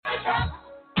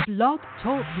Blog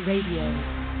Talk Radio.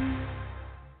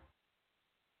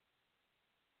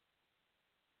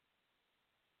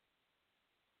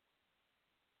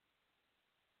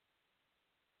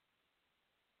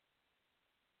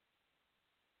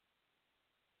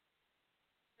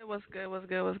 What's good? What's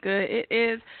good? What's good? It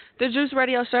is the Juice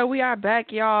Radio Show. We are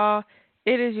back, y'all.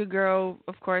 It is your girl,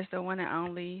 of course, the one and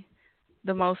only,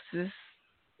 the mostest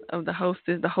of the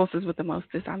hostess with the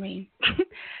mostest. I mean,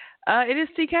 it is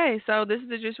TK. So this is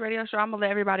the Juice Radio Show. I'm gonna let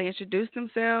everybody introduce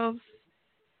themselves.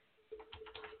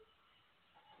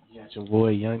 You got your boy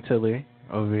Young Tiller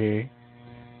over here.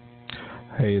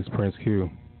 Hey, it's Prince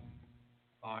Q.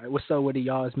 All right, what's up with it,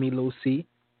 y'all? It's me, Lil C.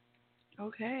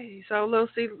 Okay, so Lil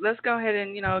C, let's go ahead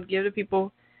and give the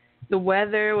people the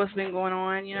weather, what's been going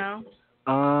on.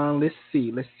 Let's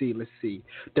see.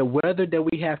 The weather that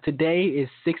we have today is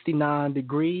 69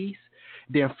 degrees.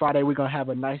 Then Friday we're gonna have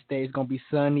a nice day. It's gonna be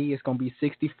sunny. It's gonna be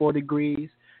 64 degrees.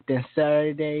 Then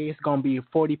Saturday it's gonna be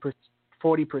 40%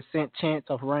 chance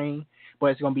of rain, but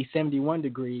it's gonna be 71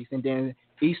 degrees. And then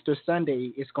Easter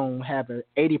Sunday it's gonna have an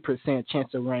 80%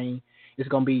 chance of rain. It's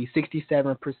gonna be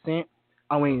 67%.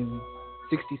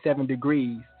 67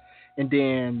 degrees. And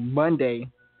then Monday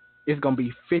it's gonna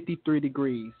be 53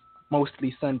 degrees.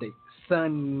 Mostly sunny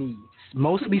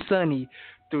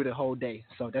through the whole day.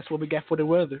 So that's what we got for the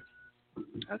weather.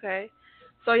 Okay.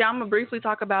 So, yeah, I'm going to briefly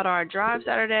talk about our drive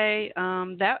Saturday.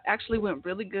 That actually went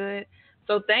really good.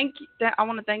 So I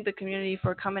want to thank the community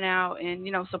for coming out and,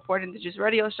 supporting the Juice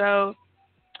Radio Show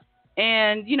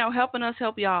and, helping us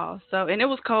help y'all. So, and it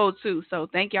was cold, too. So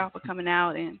thank y'all for coming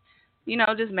out and,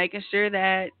 just making sure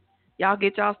that y'all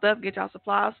get y'all stuff, get y'all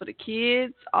supplies for the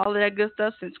kids, all of that good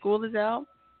stuff since school is out.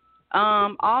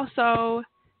 Also,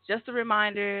 just a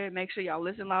reminder, make sure y'all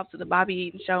listen live to the Bobby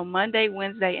Eaton Show Monday,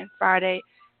 Wednesday, and Friday,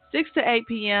 6 to 8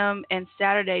 p.m. and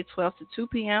Saturday, 12 to 2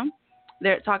 p.m.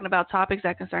 They're talking about topics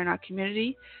that concern our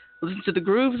community. Listen to the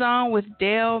Groove Zone with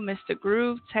Dale, Mr.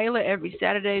 Groove, Taylor every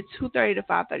Saturday, 2:30 to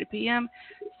 5:30 p.m.,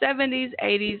 70s,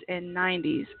 80s, and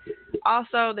 90s.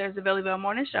 Also, there's the Billy Bell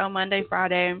Morning Show Monday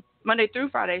through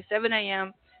Friday, 7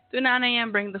 a.m. through 9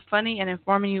 a.m., bringing the funny and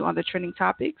informing you on the trending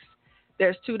topics.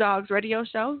 There's Two Dogs Radio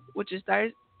Show, which is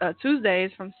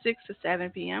Tuesdays from 6 to 7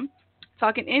 p.m.,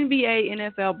 talking NBA,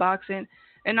 NFL, boxing,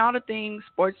 and all the things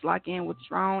sports lock in with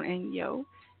Strong and Yo.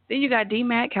 Then you got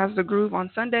D-Mac has the Groove on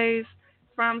Sundays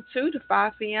from 2 to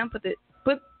 5 p.m. Put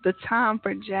the time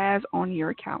for jazz on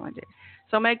your calendar.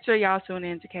 So make sure y'all tune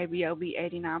in to KBOB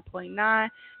 89.9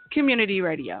 Community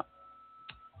Radio.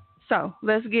 So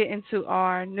let's get into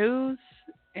our news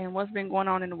and what's been going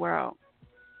on in the world.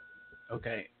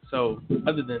 Okay, so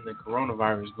other than the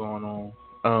coronavirus going on,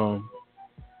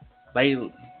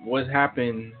 what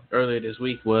happened earlier this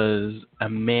week was a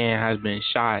man has been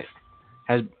shot.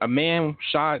 A man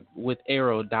shot with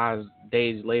arrow dies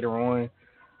days later on.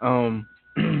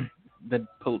 The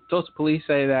Tulsa police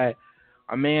say that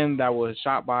a man that was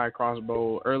shot by a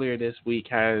crossbow earlier this week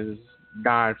has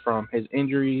died from his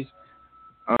injuries.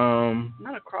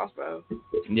 Not a crossbow.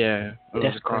 Yeah, it was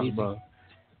That's a crossbow. crazy.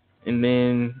 And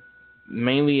then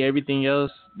mainly everything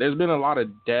else, there's been a lot of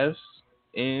deaths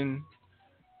in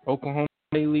Oklahoma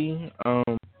lately.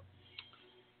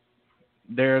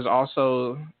 There's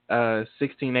also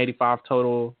 1685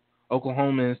 total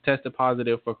Oklahomans tested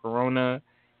positive for corona.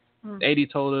 80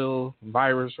 total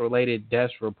virus-related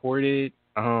deaths reported.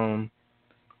 So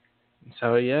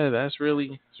yeah, it's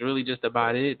really just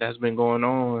about it that's been going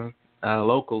on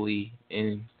locally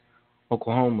in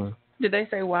Oklahoma. Did they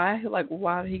say why? Like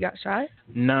why he got shot?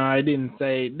 No, it didn't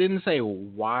say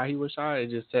why he was shot. It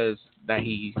just says that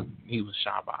he was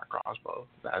shot by a crossbow.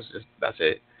 That's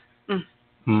it.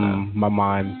 My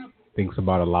mind thinks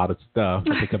about a lot of stuff.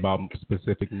 I think about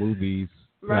specific movies.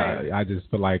 Right. I just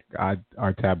feel like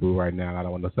are taboo right now. I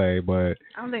don't want to say, but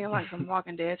I'm thinking like some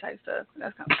Walking Dead type stuff.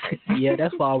 That's kind of crazy. Yeah,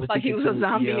 that's why I was like he thinking. was a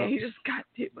zombie yeah. and he just got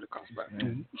hit with a crossbow.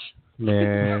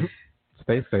 man,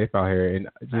 stay safe out here. And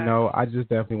I just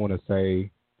definitely want to say,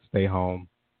 stay home.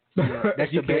 Yeah,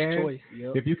 that's the best choice.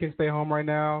 Yep. If you can stay home right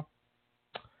now,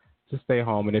 just stay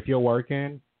home. And if you're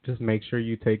working, just make sure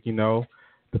you take, the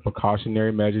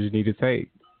precautionary measures you need to take.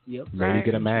 Yep. Maybe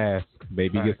get a mask.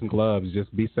 Maybe get some gloves.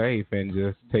 Just be safe and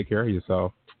just take care of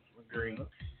yourself. Agree.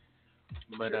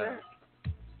 But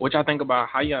what y'all think about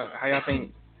how y'all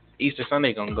think Easter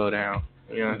Sunday gonna go down?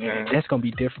 You know what I'm saying? That's gonna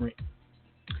be different.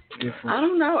 I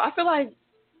don't know. I feel like,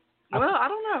 I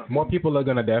don't know. More people are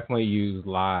gonna definitely use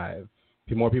live.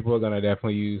 More people are gonna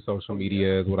definitely use social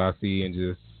media is what I see, and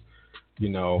just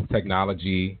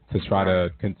technology to try to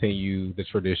continue the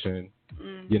tradition.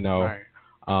 Right.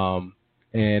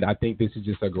 And I think this is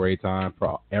just a great time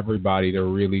for everybody to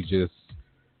really just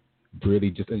really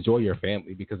just enjoy your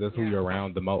family because that's who you're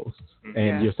around the most.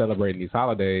 And you're celebrating these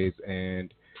holidays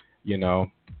and, you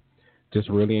know, just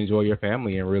really enjoy your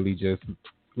family and really just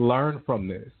learn from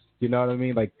this. You know what I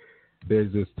mean? Like,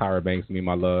 there's this Tyra Banks, me,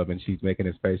 my love, and she's making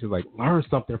this face. She's like, learn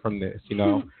something from this, you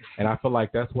know? And I feel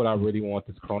like that's what I really want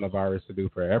this coronavirus to do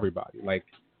for everybody. Like,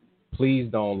 please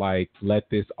don't, like, let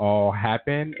this all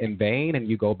happen in vain and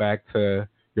you go back to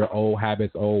your old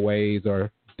habits, old ways, or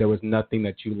there was nothing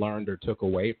that you learned or took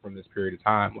away from this period of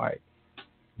time. Like,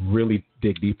 really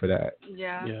dig deep for that.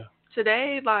 Yeah.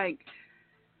 Today, like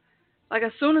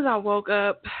as soon as I woke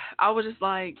up, I was just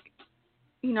like,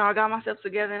 you know, I got myself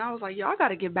together and I was like, yo, I got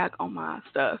to get back on my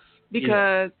stuff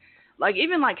because, like,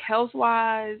 even like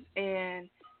health-wise and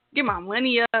get my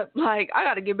money up, like, I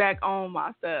got to get back on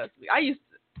my stuff.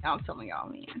 I'm telling y'all,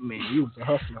 man, you was a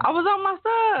hustler. I was on my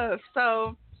stuff,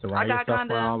 so surround yourself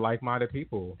around like-minded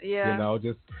people. Yeah. You know,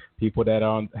 just people that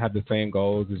have the same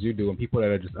goals as you do and people that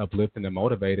are just uplifting and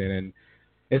motivating. And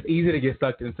it's easy to get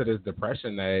sucked into this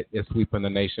depression that is sweeping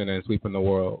the nation and sweeping the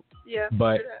world. Yeah.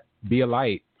 But be a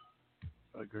light.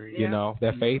 Agree. You know,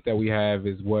 that faith that we have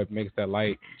is what makes that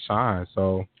light shine.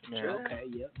 So. Yeah. Okay.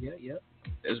 Yep.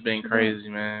 It's been crazy,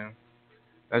 man.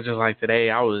 That's just like today.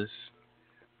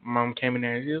 Mom came in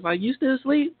there and she was like, "You still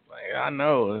asleep?" Like, I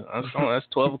know. That's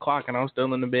 12 o'clock and I'm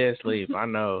still in the bed asleep. I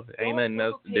know. Ain't nothing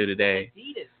else to do today.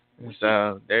 And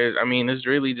so it's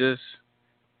really just,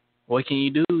 what can you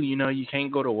do? You know, you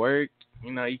can't go to work.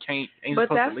 You know, you ain't supposed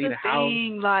to leave the house. But that's the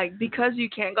thing, like, because you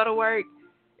can't go to work,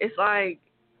 it's like,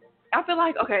 I feel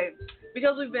like, okay,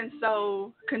 because we've been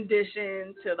so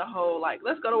conditioned to the whole, like,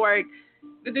 let's go to work,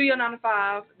 do your 9 to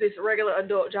 5, this regular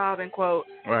adult job, end quote,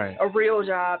 right, a real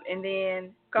job, and then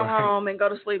come home and go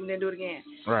to sleep and then do it again.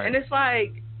 Right. And it's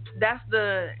like, that's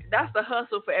the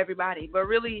hustle for everybody. But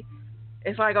really,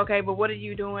 it's like, okay, but what are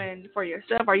you doing for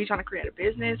yourself? Are you trying to create a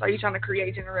business? Are you trying to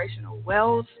create generational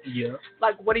wealth? Yeah.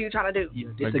 Like, what are you trying to do? Yeah,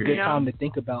 it's a good time to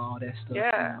think about all that stuff.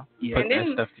 Yeah. You know? Put that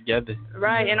stuff together.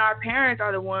 Right, and our parents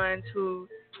are the ones who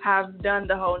have done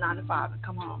the whole 9 to 5 and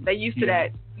come home. They used to that,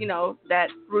 you know, that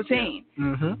routine. Yeah.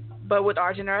 Mm-hmm. But with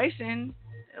our generation,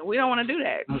 we don't want to do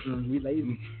that. We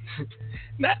lazy.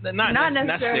 not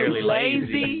necessarily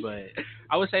lazy, but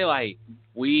I would say, like,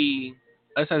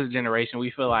 us as a generation,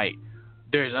 we feel like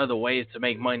there's other ways to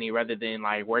make money rather than,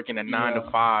 like, working a 9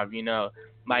 to 5, you know.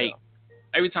 Like,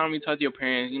 every time you talk to your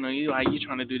parents, you know, you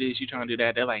trying to do this, you trying to do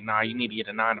that, they're like, nah, you need to get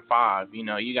a 9 to 5. You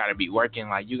know, you got to be working,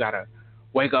 like, you got to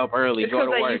wake up early, go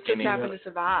to work. Because they used to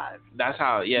survive. That's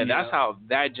how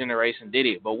that generation did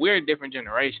it. But we're a different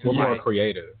generation. We're more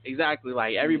creative. Exactly.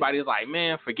 Like, everybody's like,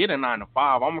 man, forget a 9 to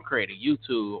 5. I'm going to create a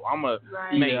YouTube. I'm going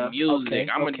to make music.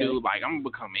 I'm going to do, like, I'm going to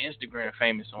become Instagram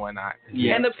famous and whatnot.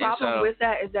 Yeah. And the problem with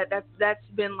that is that's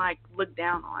been, like, looked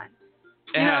down on.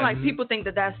 You know, like, people think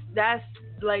that's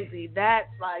lazy. That's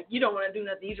like, you don't want to do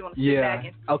nothing. You just want to sit back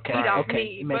and eat off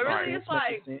meat. But really, it's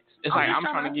like, I'm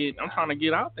trying to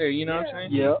get out there. You know what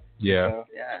I'm saying? Yeah.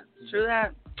 True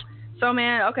that. So,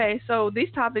 man, okay. So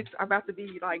these topics are about to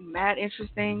be, like, mad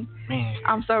interesting. Man.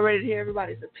 I'm so ready to hear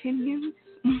everybody's opinions.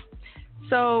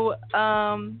 So,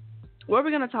 what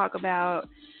we're gonna talk about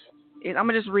is, I'm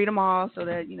gonna just read them all so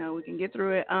that, you know, we can get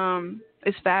through it.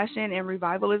 It's fashion and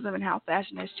revivalism and how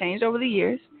fashion has changed over the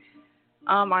years.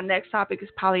 Our next topic is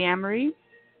polyamory.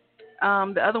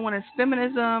 The other one is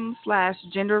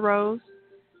feminism/gender roles,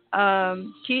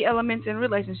 key elements in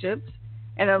relationships.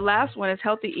 And the last one is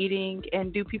healthy eating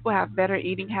and do people have better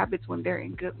eating habits when they're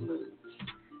in good moods?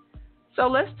 So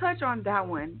let's touch on that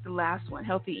one, the last one,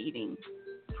 healthy eating,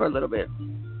 for a little bit.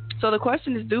 So the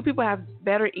question is, do people have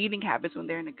better eating habits when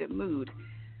they're in a good mood?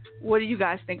 What do you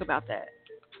guys think about that?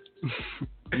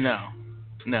 No.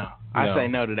 I say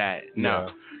no to that.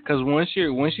 No. Because once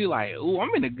you're like, ooh,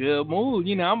 I'm in a good mood,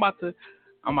 you know, I'm about to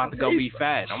go be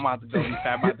fat. I'm about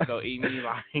to go eat me,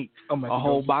 like, a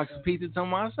whole box of pizza to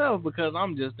myself because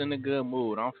I'm just in a good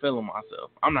mood. I'm feeling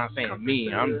myself. I'm not saying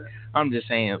me. I'm just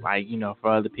saying, like, you know,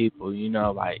 for other people, you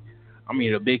know, like, I'm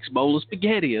eating a big bowl of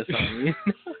spaghetti or something.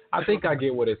 I think I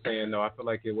get what it's saying, though. I feel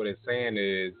like what it's saying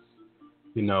is,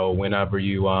 you know, whenever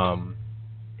you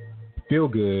feel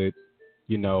good,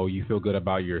 you know, you feel good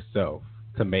about yourself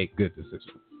to make good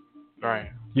decisions.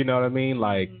 Right. You know what I mean?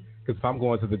 Like, because if I'm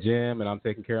going to the gym and I'm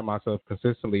taking care of myself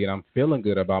consistently and I'm feeling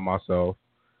good about myself,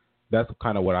 that's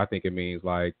kind of what I think it means.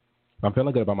 Like, if I'm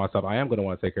feeling good about myself, I am going to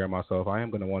want to take care of myself. I am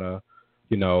going to want to,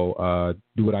 you know,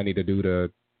 do what I need to do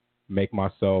to make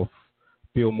myself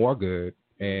feel more good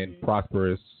and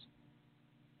prosperous.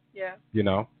 Yeah. You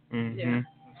know? Mm-hmm. Yeah.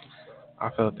 I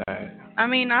felt that. I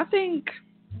mean, I think,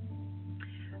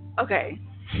 okay,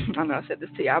 I know I said this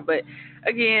to y'all, but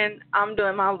again, I'm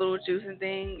doing my little juicing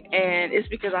thing, and it's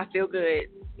because I feel good,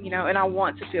 and I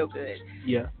want to feel good.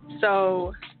 Yeah.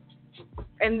 So,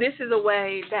 and this is a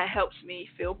way that helps me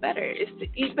feel better. Is to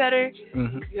eat better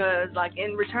because, like,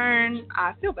 in return,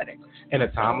 I feel better. In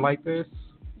a time like this,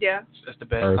 yeah, that's the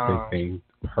best time.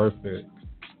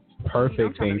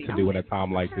 Perfect thing to do in a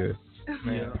time like this.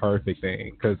 Yeah. Perfect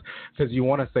thing, because you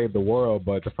want to save the world,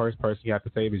 but the first person you have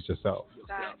to save is yourself.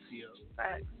 Facts.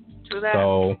 True that.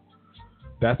 So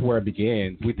that's where it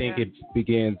begins. We think it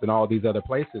begins in all these other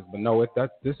places, but no,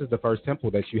 this is the first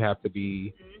temple that you have to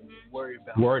be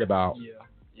worried about.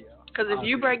 Yeah. Because if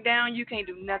you break down, you can't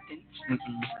do nothing.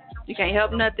 You can't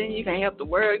help nothing. You can't help the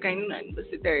world. You can't do nothing but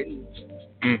sit there and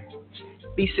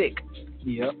be sick.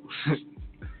 Yep.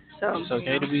 So it's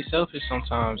okay to be selfish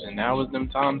sometimes, and now is them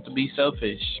times to be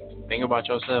selfish. Think about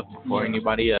yourself before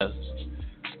anybody else.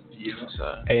 Yeah.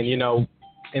 So. And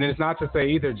and it's not to say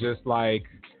either, just like,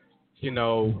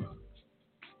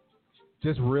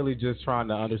 just really just trying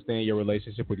to understand your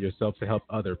relationship with yourself to help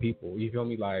other people. You feel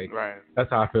me? Like, right. That's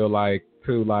how I feel like,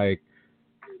 too. Like,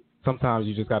 sometimes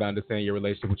you just got to understand your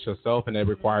relationship with yourself, and it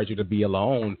requires you to be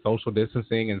alone, social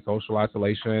distancing and social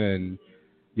isolation, and,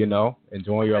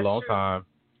 enjoying your alone time.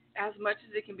 As much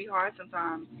as it can be hard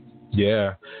sometimes.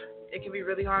 Yeah. It can be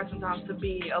really hard sometimes to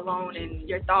be alone in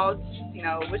your thoughts,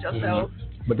 with yourself.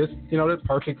 But this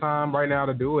perfect time right now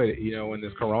to do it, in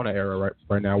this Corona era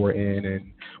right now we're in,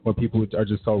 and when people are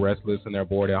just so restless and they're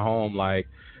bored at home, like,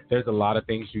 there's a lot of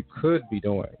things you could be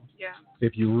doing. Yeah.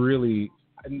 If you really,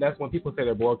 and that's when people say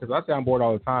they're bored, because I say I'm bored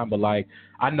all the time, but, like,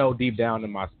 I know deep down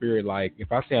in my spirit, like,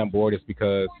 if I say I'm bored, it's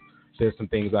because there's some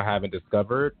things I haven't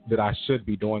discovered that I should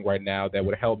be doing right now that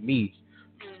would help me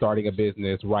starting a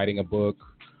business, writing a book,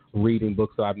 reading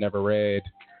books that I've never read,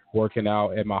 working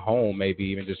out at my home, maybe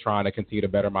even just trying to continue to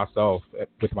better myself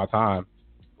with my time.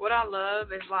 What I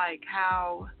love is, like,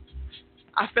 how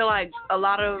I feel like a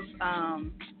lot of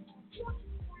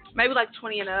maybe like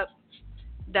 20 and up,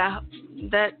 that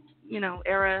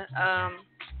era,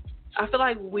 I feel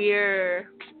like we're,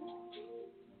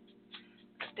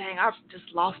 dang, I just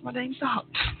lost my dang thought.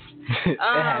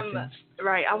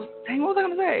 Right, what was I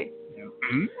gonna say?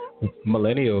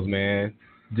 Millennials, man.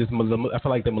 I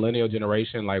feel like the millennial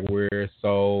generation, like, we're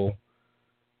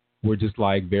just,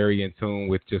 like, very in tune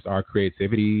with just our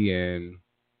creativity, and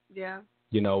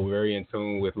very in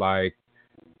tune with, like,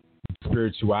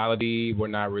 spirituality. We're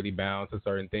not really bound to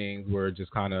certain things. We're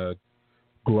just kind of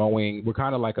growing. We're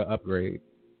kind of like an upgrade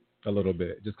a little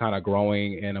bit, just kind of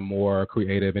growing in a more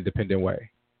creative, independent way.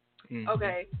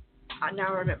 Okay, I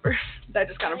now remember. That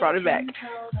just kind of brought it back.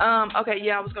 Okay,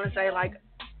 yeah, I was gonna say, like,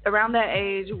 around that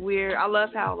age, I love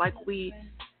how, like, we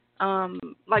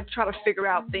like, try to figure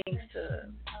out things to,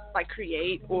 like,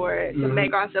 create or to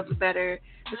make ourselves better.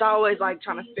 It's always, like,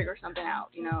 trying to figure something out,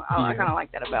 I kind of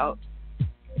like that about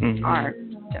our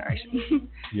generation.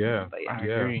 Yeah. But yeah. I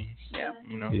agree. Yeah.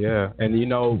 Yeah,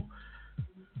 and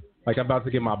like, I'm about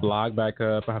to get my blog back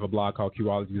up. I have a blog called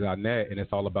Qology.net, and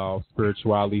it's all about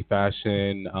spirituality,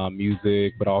 fashion,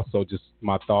 music, but also just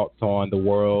my thoughts on the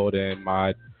world and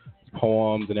my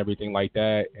poems and everything like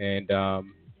that. And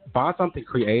find something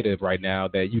creative right now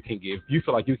that you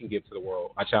feel like you can give to the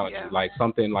world. I challenge you, like,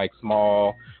 something like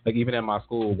small, like, even at my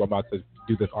school, we're about to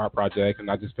do this art project,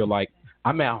 and I just feel like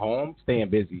I'm at home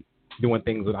staying busy doing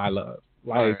things that I love.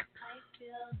 Like,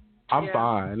 I'm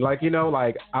fine. Like,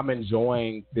 like, I'm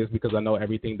enjoying this because I know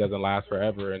everything doesn't last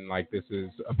forever, and, like, this is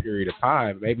a period of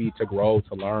time, maybe to grow,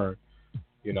 to learn,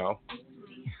 I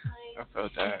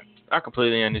felt that. I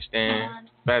completely understand.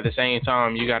 But at the same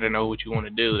time, you got to know what you want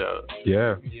to do, though.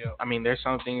 Yeah. I mean, there's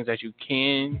some things that you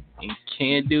can and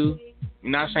can't do.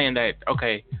 I'm not saying that,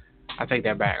 okay, I take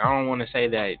that back. I don't want to say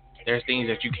that there's things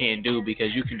that you can't do,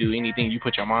 because you can do anything you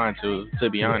put your mind to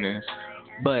be honest.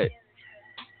 But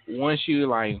once you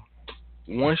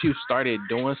started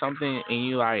doing something,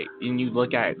 and you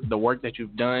look at the work that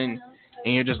you've done,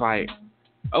 and you're just like,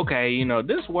 okay,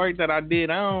 this work that I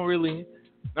did, I don't really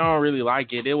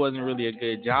like it. It wasn't really a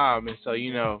good job. And so,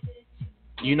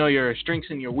 your strengths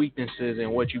and your weaknesses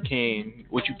and what you can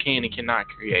and cannot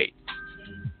create.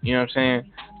 You know what I'm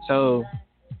saying? So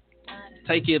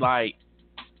take it like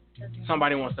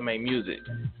somebody wants to make music.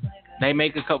 They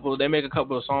make a couple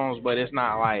of songs, but it's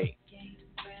not like,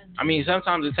 I mean,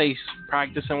 sometimes it takes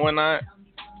practice and whatnot,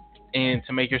 and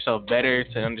to make yourself better,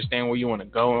 to understand where you want to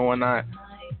go and whatnot.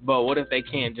 But what if they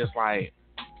can't just, like,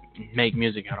 make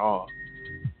music at all?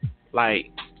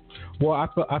 Like, well,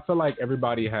 I feel like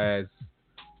everybody has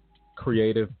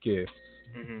creative gifts.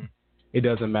 It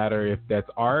doesn't matter if that's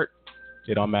art.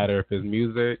 It don't matter if it's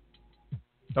music.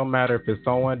 Don't matter if it's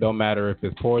sewing. Don't matter if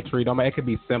it's poetry. Don't matter. It could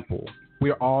be simple.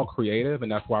 we're all creative,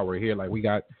 and that's why we're here. Like, we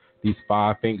got these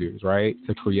 5 fingers, right,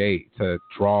 to create, to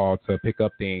draw, to pick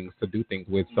up things, to do things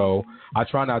with. So I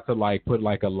try not to like put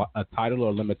like a title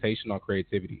or limitation on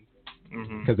creativity,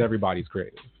 because everybody's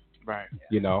creative, right?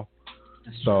 You know,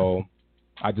 so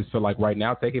I just feel like right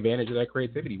now, take advantage of that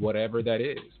creativity, whatever that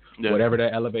is, whatever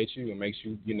that elevates you and makes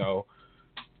you, you know,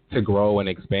 to grow and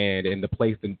expand in the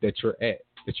place that you're at,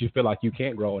 that you feel like you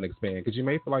can't grow and expand, because you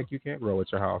may feel like you can't grow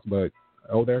at your house, but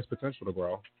there's potential to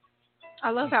grow. I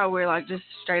love how we're like just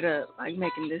straight up like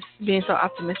making this, being so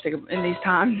optimistic in these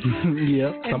times.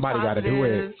 Yeah, somebody got to do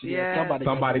it. Yeah,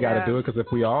 somebody got to do it, because if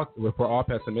we're all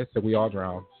pessimistic, we all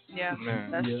drown. Yeah,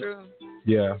 that's true.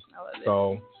 Yeah. I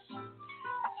love it.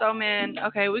 So man,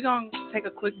 okay, we're gonna take a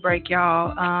quick break,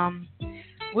 y'all.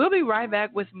 We'll be right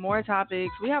back with more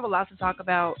topics. We have a lot to talk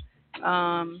about.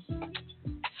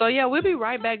 So yeah, we'll be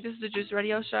right back. This is the Juice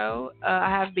Radio Show. I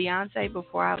have Beyonce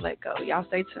before I let go. Y'all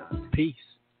stay tuned. Peace.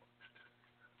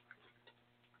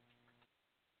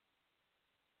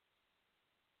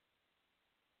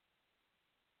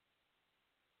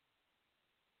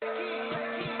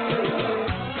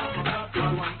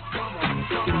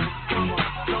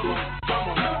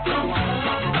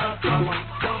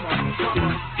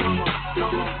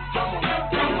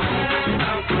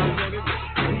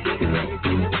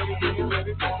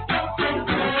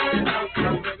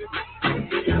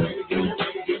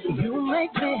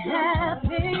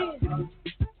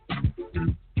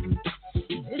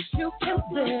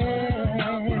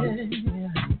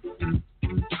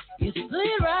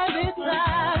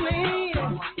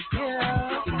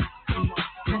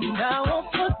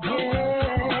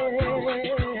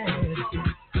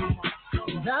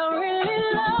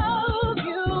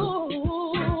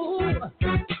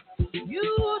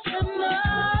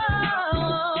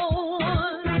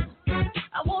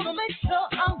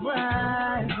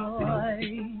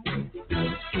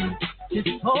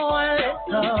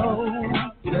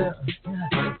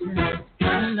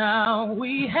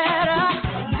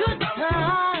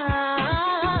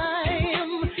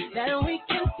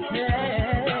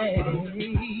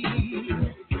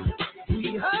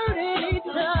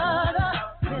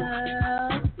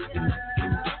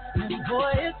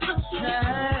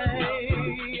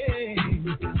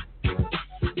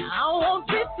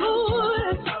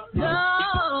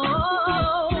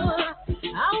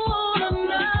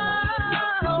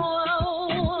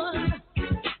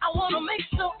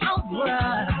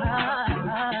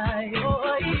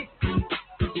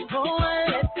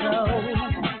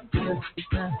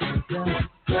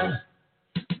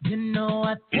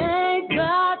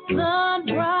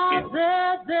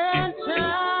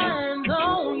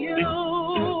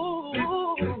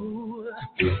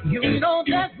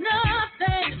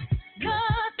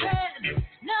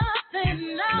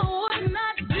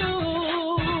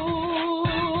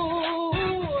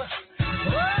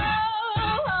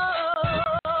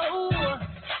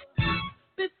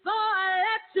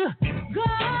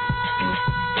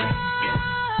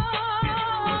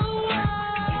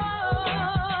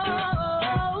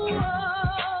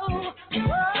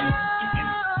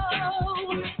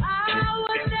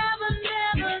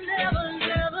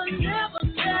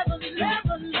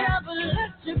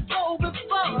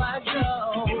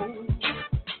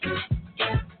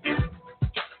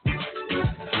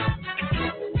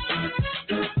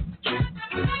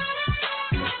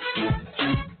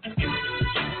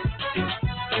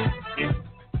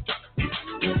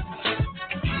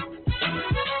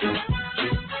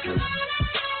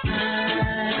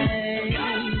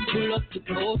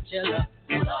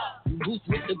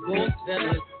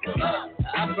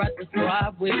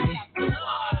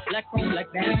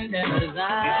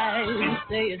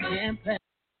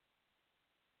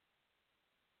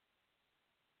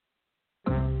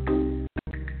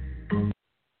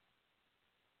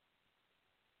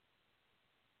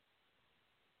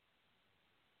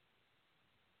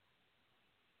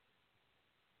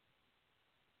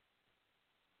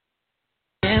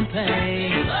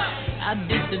 I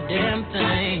did the damn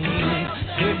thing.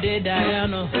 Sure did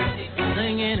Diana,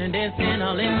 singing and dancing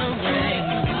all in the rain.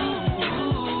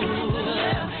 Ooh,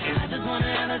 I just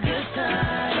wanna have a good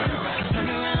time. Turn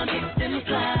around, kick and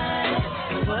slide.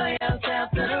 Put yourself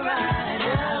to the right.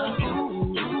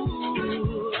 Ooh,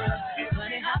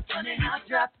 funny how,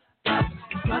 drop.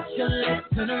 Watch your legs,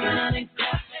 turn around and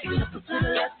clap. Shuffle to the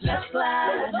left, let's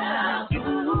slide now.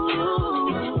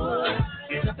 Ooh,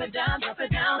 drop it down,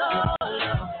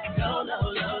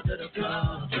 low to the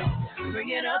floor. Bring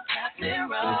it up, tap and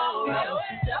roll.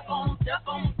 Step on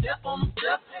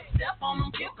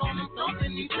them, kick on them,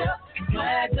 something you step.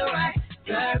 Flag to right,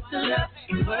 curve to left,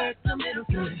 work the middle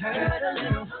till it hurt a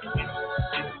little.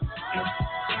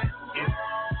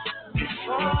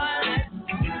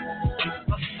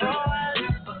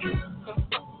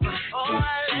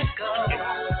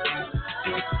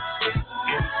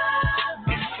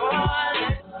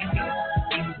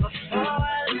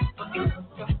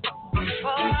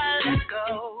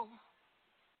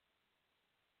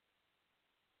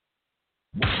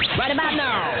 right about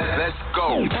now. Let's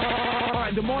go.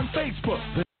 Find them on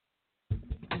Facebook.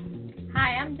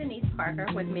 Hi, I'm Denise Parker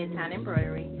with Midtown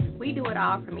Embroidery. We do it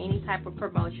all from any type of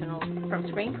promotional, from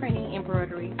screen printing,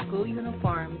 embroidery, school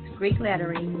uniforms, Greek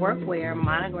lettering, workwear,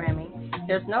 monogramming.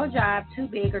 There's no job too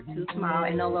big or too small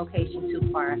and no location too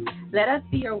far. Let us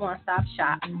be your one-stop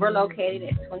shop. We're located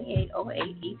at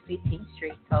 2808 East 15th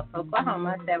Street, Tulsa,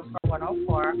 Oklahoma,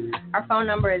 74104. Our phone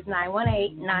number is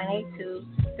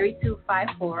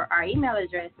 918-982-3254. Our email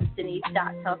address is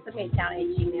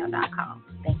denise.tulsamidtown@gmail.com.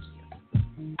 Thank you.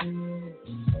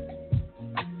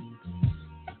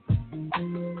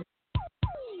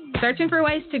 Searching for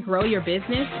ways to grow your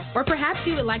business? Or perhaps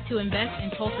you would like to invest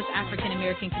in Tulsa's African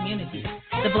American community?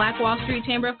 The Black Wall Street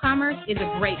Chamber of Commerce is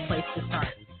a great place to start.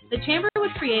 The Chamber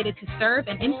was created to serve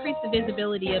and increase the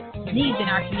visibility of needs in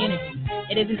our community.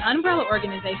 It is an umbrella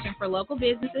organization for local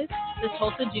businesses, the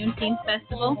Tulsa Juneteenth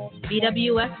Festival,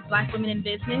 BWS Black Women in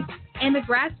Business, and the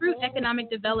Grassroots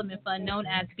Economic Development Fund known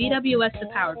as BWS The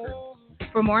Power Group.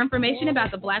 For more information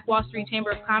about the Black Wall Street Chamber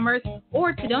of Commerce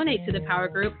or to donate to the Power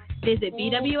Group, visit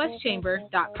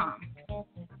bwschamber.com.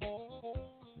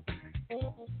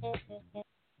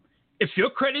 If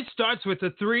your credit starts with a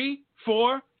 3,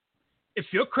 4,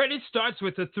 if your credit starts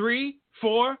with a 3,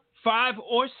 4, 5,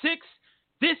 or 6,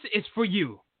 this is for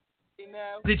you.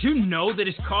 Did you know that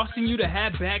it's costing you to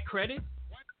have bad credit?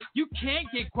 You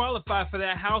can't get qualified for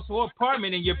that house or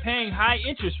apartment and you're paying high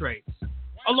interest rates,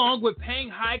 along with paying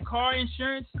high car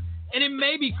insurance, and it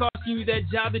may be costing you that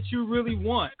job that you really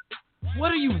want.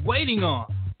 What are you waiting on?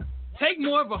 Take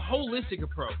more of a holistic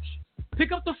approach.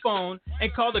 Pick up the phone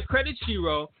and call the Credit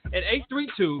Shiro at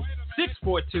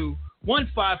 832-642-1554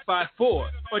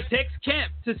 or text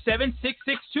CAMP to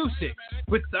 76626.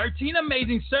 With 13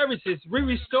 amazing services, we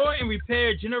restore and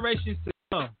repair generations to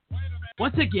come.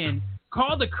 Once again,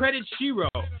 call the Credit Shiro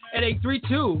at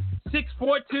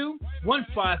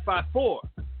 832-642-1554 or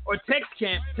text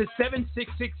CAMP to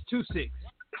 76626.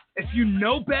 If you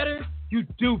know better, you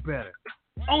do better.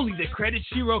 Only the Credit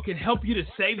Shiro can help you to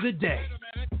save the day.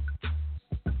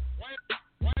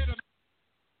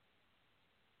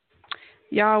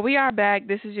 Y'all, we are back.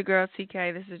 This is your girl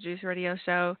TK. This is Juice Radio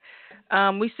Show.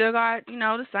 We still got,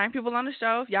 the same people on the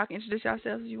show. If y'all can introduce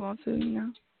yourselves if you want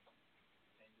to,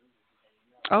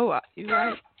 Oh, you're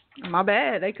right. My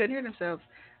bad. They couldn't hear themselves.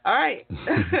 All right.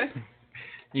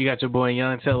 You got your boy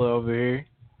Young Teller over here.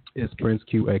 It's Prince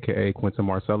Q, a.k.a. Quentin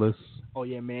Marcellus. Oh,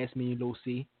 yeah, man. It's me,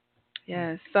 Lucy.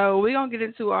 Yes. So we're going to get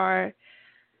into our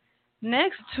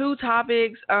next two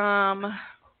topics.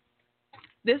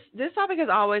 This topic has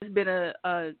always been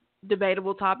a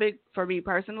debatable topic for me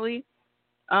personally.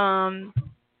 So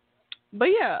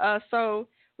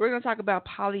we're going to talk about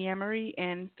polyamory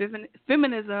and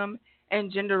feminism and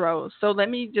gender roles. So let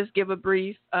me just give a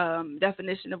brief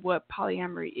definition of what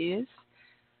polyamory is.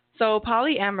 So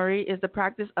polyamory is the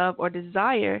practice of or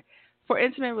desire for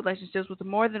intimate relationships with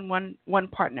more than one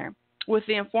partner, with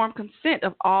the informed consent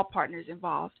of all partners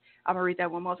involved. I'm going to read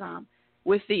that one more time.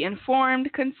 With the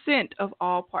informed consent of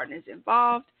all partners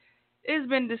involved, it has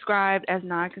been described as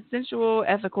non-consensual,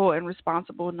 ethical, and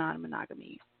responsible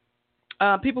non-monogamy.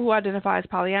 People who identify as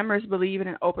polyamorous believe in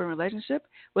an open relationship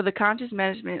with a conscious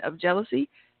management of jealousy.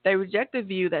 They reject the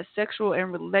view that sexual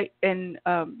and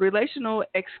relational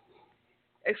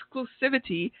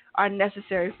exclusivity are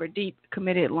necessary for deep,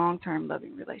 committed, long-term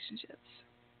loving relationships.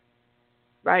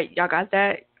 Right? Y'all got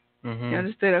that? Mm-hmm. You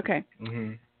understood? Okay.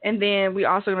 Mm-hmm. And then we're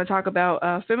also going to talk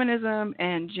about feminism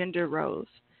and gender roles.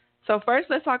 So first,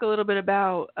 let's talk a little bit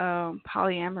about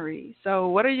polyamory. So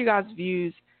what are you guys'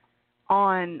 views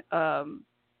on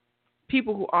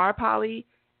people who are poly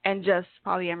and just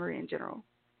polyamory in general?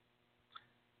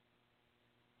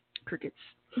 Crickets.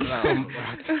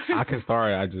 I can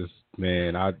start. I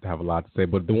have a lot to say.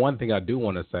 But the one thing I do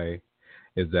want to say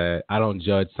is that I don't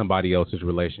judge somebody else's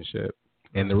relationship.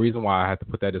 And the reason why I have to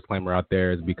put that disclaimer out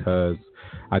there is because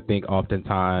I think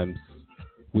oftentimes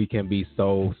we can be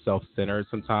so self-centered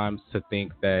sometimes to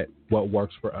think that what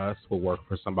works for us will work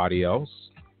for somebody else.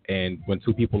 And when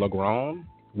 2 people are grown,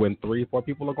 when 3, 4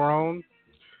 people are grown,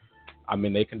 I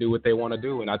mean, they can do what they want to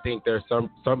do. And I think there's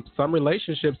some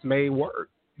relationships may work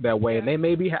that way, and they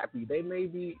may be happy. They may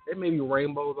be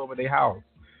rainbows over their house.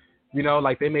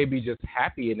 Like they may be just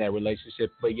happy in that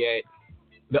relationship, but yet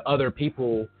the other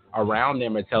people around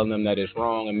them are telling them that it's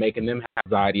wrong and making them have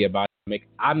anxiety about it.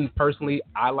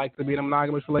 I like to be in a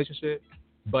monogamous relationship,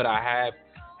 but I have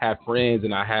had friends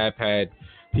and I have had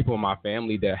people in my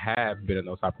family that have been in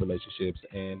those type of relationships,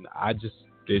 and I just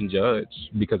didn't judge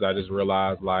because I just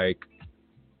realized, at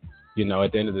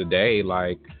the end of the day,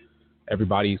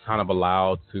 everybody's kind of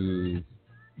allowed to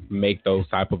make those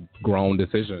type of grown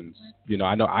decisions. You know,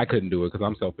 I know I couldn't do it because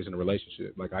I'm selfish in a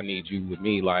relationship. Like, I need you with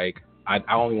me. Like, I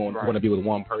only want to be with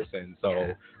one person.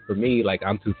 So for me, like,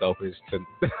 I'm too selfish to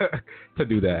to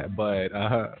do that. But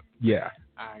yeah,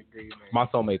 I agree, man. My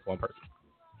soulmate's one person.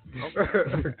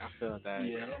 Okay. I feel that.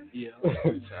 Yeah.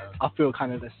 I feel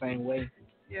kind of the same way.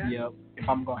 Yeah. Yep. If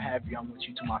I'm gonna have you, I'm with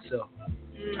you to myself.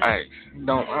 I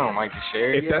don't like to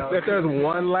share. If there's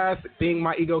one last thing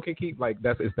my ego can keep, like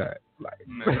it's that. Like,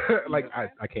 like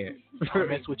I can't. I'll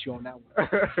mess with you on that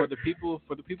one. For the people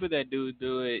that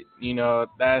do it, you know,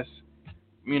 that's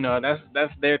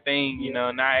their thing. You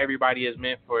know, not everybody is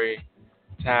meant for it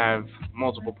to have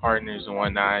multiple partners and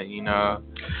whatnot. You know,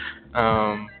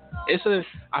 I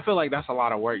feel like that's a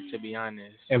lot of work, to be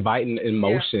honest. Inviting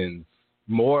emotions,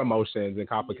 more emotions and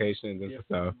complications and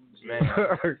stuff. Man,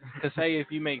 to say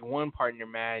if you make one partner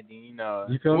mad, you know,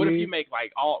 what if you make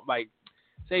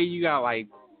say you got like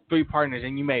 3 partners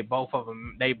and you made both of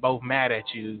them, they both mad at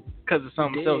you because of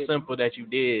something so simple that you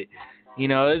did. You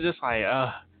know, it's just like,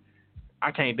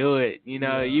 I can't do it. You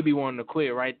know, you be wanting to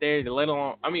quit right there. Let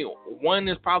alone, I mean, one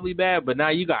is probably bad, but now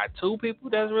you got 2 people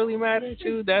that's really mad at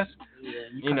you. That's,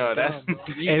 that's.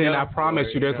 And then I promise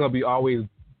you, there's gonna be always,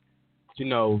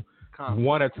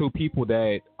 one or 2 people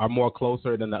that are more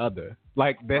closer than the other.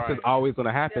 Like, this is always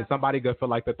gonna happen. Somebody gonna feel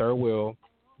like the third wheel.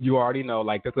 You already know,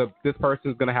 like, this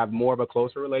person's gonna have more of a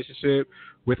closer relationship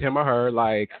with him or her.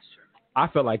 Like, I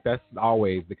feel like that's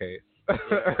always the case.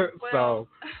 So.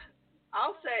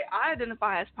 I'll say I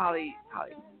identify as poly.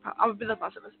 I would identify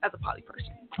myself as a poly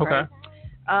person. Okay.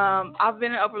 Right? I've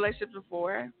been in open relationships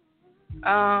before.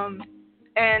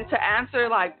 And to answer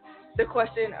like the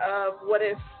question of what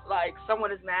if like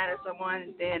someone is mad at someone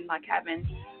and then like having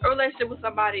a relationship with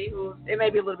somebody who it may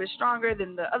be a little bit stronger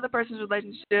than the other person's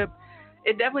relationship,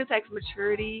 it definitely takes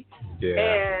maturity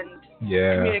and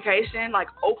communication, like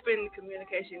open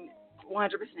communication,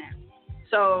 100%.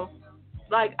 So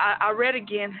like I read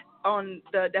again on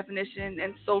the definition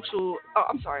and social. Oh,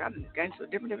 I'm sorry, I didn't get into a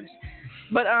different definition.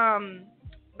 But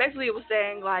basically, it was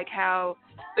saying like how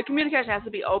the communication has to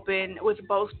be open with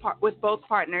both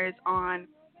partners on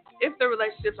if the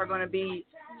relationships are going to be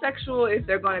sexual, if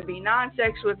they're going to be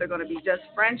non-sexual, if they're going to be just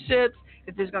friendships,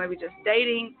 if there's going to be just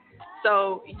dating.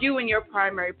 So you and your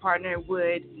primary partner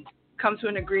would come to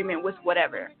an agreement with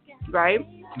whatever, right?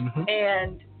 Mm-hmm.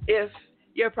 And if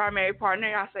your primary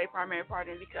partner, I say primary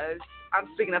partner because I'm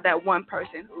speaking of that one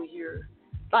person who you're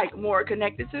like more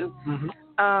connected to.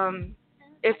 Mm-hmm.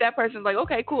 If that person's like,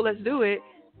 okay, cool, let's do it,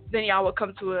 then y'all will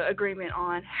come to an agreement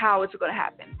on how it's going to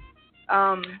happen.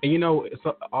 And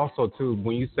so also too,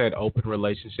 when you said open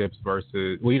relationships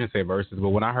versus, well, you didn't say versus, but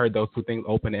when I heard those 2 things,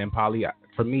 open and poly,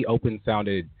 for me, open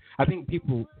sounded. I think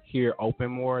people hear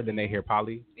open more than they hear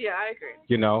poly. Yeah, I agree.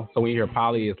 So when you hear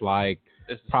poly, it's like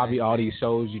probably all these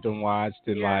shows you done watched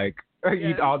and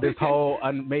all this whole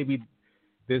maybe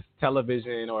this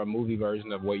television or movie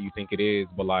version of what you think it is,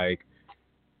 but like,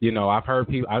 I've heard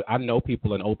people, I know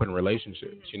people in open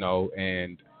relationships,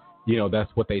 and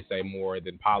that's what they say more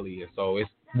than poly. And so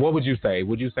what would you say?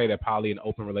 Would you say that poly and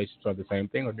open relationships are the same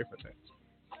thing or different things?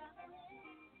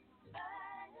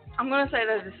 I'm going to say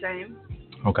they're the same.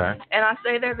 Okay. And I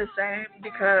say they're the same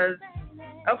because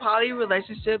a poly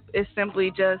relationship is simply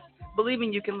just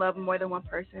believing you can love more than one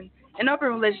person. An open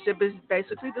relationship is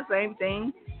basically the same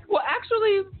thing. Well,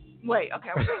 actually, wait,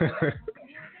 okay.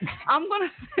 I'm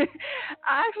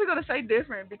actually gonna say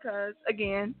different because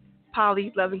again,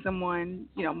 poly, loving someone,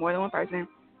 more than one person.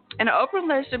 In an open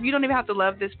relationship, you don't even have to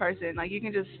love this person. Like, you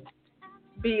can just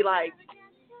be like,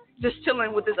 just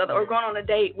chilling with this other, or going on a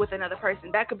date with another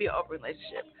person. That could be an open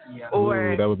relationship. Yeah.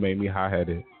 Or that would make me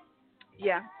hot-headed.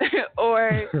 Yeah.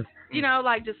 Or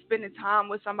like just spending time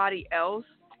with somebody else.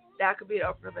 That could be an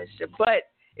open relationship. But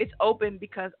it's open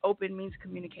because open means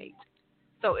communicate.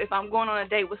 So if I'm going on a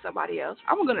date with somebody else,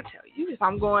 I'm going to tell you. If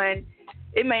I'm going,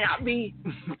 it may not be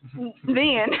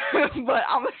then, but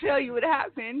I'm going to tell you what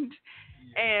happened.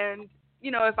 And,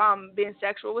 if I'm being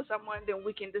sexual with someone, then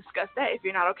we can discuss that. If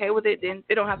you're not okay with it, then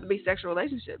it don't have to be sexual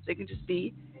relationships. It can just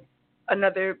be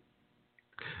another.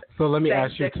 So let me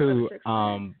ask you too,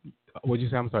 what'd you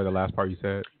say? I'm sorry, the last part you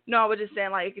said. No, I was just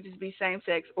saying, like, it could just be same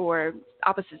sex or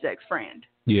opposite sex friend.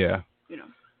 Yeah.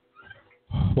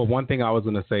 Well, one thing I was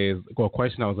going to say is, a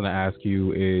question I was going to ask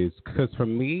you is, because for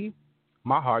me,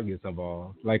 my heart gets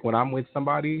involved. Like, when I'm with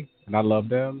somebody and I love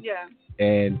them,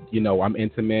 and, I'm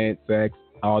intimate, sex,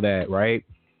 all that, right?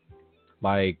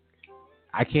 Like,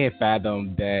 I can't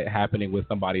fathom that happening with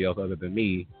somebody else other than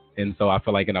me. And so I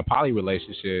feel like in a poly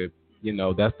relationship,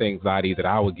 that's the anxiety that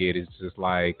I would get is just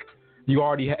like, you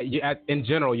already in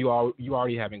general you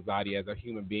already have anxiety as a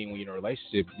human being when you're in a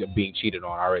relationship, you're being cheated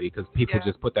on already, because people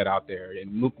just put that out there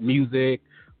in music,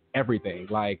 everything.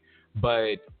 Like,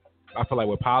 but I feel like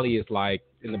with poly, it's like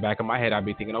in the back of my head, I'd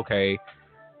be thinking, okay,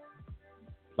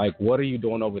 like what are you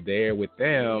doing over there with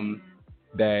them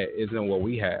that isn't what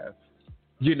we have?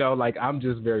 You know, like I'm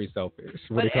just very selfish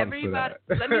when it comes to that.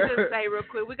 Let me just say real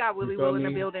quick, we got Willie Will in the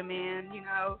building, man. You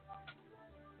know.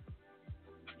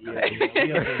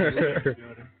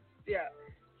 Yeah.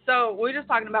 So we're just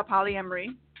talking about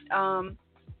polyamory.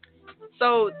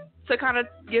 So to kind of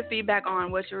give feedback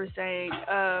on what you were saying,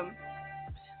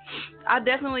 I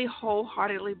definitely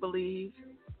wholeheartedly believe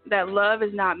that love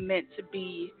is not meant to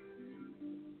be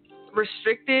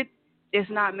restricted. It's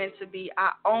not meant to be,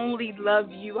 I only love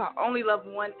you, I only love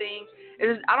one thing.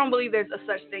 I don't believe there's a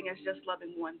such thing as just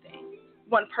loving one thing,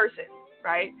 one person,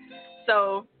 right?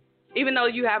 So even though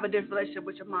you have a different relationship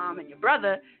with your mom and your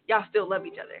brother, y'all still love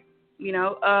each other, you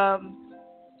know?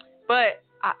 But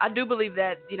I do believe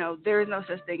that, you know, there is no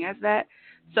such thing as that.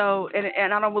 So,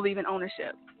 and I don't believe in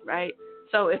ownership, right?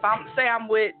 So if I'm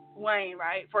with Wayne,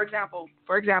 right? For example,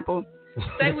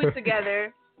 say we're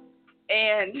together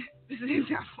and this is an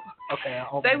example. Okay.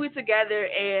 Say we're together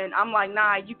and I'm like,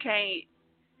 nah, you can't.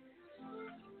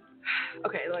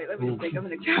 Okay, let me think of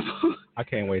an example. I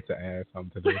can't wait to add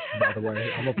something to this, by the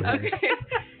way. I'm open. Okay.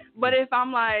 But if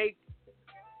I'm like,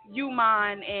 you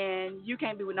mine and you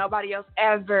can't be with nobody else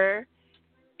ever,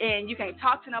 and you can't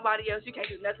talk to nobody else, you can't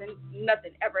do nothing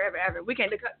ever.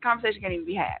 The conversation can't even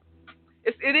be had.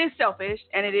 It is selfish,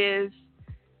 and it is,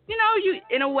 you know, you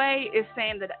in a way it's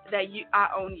saying that I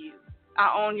own you.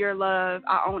 I own your love.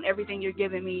 I own everything you're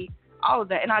giving me, all of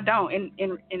that, and I don't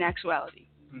in actuality.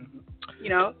 Mm-hmm. You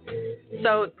know,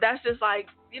 so that's just like,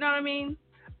 you know what I mean.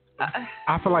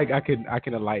 I feel like I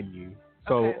can enlighten you.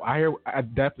 So okay. I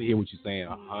definitely hear what you're saying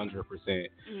 100%.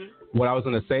 Mm-hmm. What I was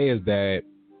gonna say is that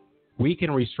we can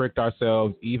restrict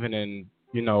ourselves even in,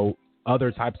 you know,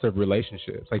 other types of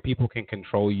relationships. Like people can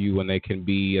control you and they can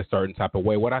be a certain type of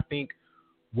way. What I think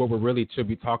what we really should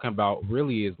be talking about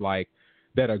really is like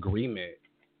that agreement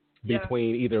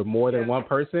between either more than one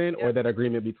person or that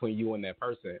agreement between you and that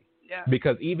person. Yeah.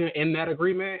 Because even in that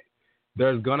agreement,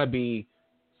 there's going to be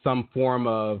some form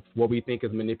of what we think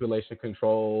is manipulation,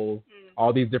 control,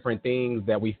 all these different things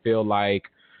that we feel like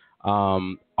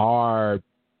are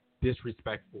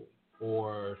disrespectful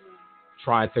or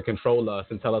trying to control us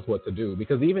and tell us what to do.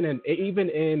 Because even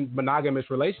in monogamous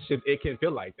relationships, it can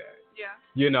feel like that. Yeah.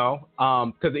 You know,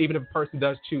 because even if a person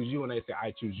does choose you and they say,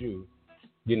 I choose you,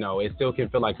 you know, it still can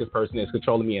feel like this person is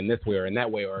controlling me in this way or in that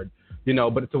way, or, you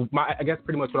know, but I guess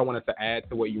pretty much what I wanted to add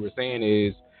to what you were saying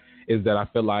is that I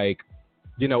feel like,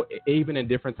 you know, even in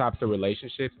different types of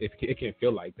relationships, it can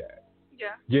feel like that.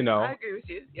 Yeah. You know, I agree with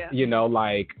you. Yeah. You know,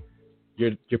 like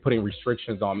you're putting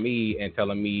restrictions on me and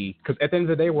telling me, because at the end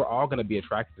of the day, we're all going to be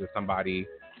attracted to somebody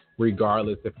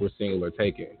regardless if we're single or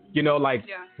taken. You know, like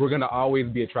we're going to always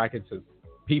be attracted to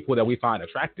people that we find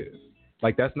attractive.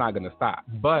 Like that's not going to stop.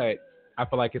 But I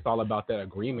feel like it's all about that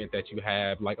agreement that you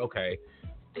have. Like, okay,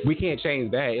 we can't change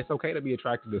that. It's okay to be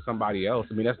attracted to somebody else.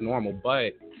 I mean, that's normal.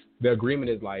 But the agreement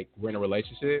is like we're in a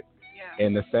relationship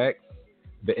and the sex,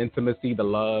 the intimacy, the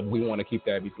love, we want to keep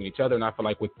that between each other. And I feel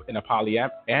like in a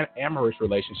polyamorous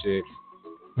relationship,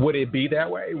 would it be that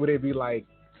way? Would it be like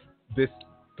this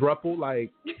throuple?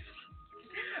 Like,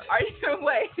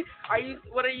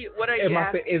 what are you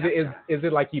asking? Is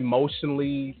it like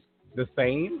emotionally the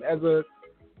same as a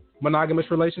monogamous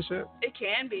relationship? It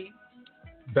can be.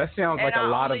 That sounds like a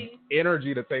lot of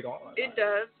energy to take on. It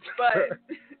does, but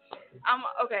I'm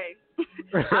okay.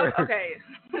 Okay.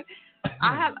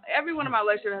 I have every one of my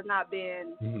relationships has not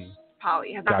been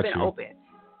poly, has not been open.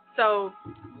 So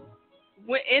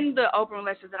in the open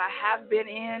relationships that I have been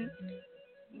in,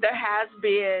 there has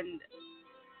been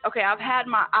I have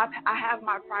my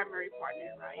primary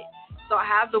partner, right? So I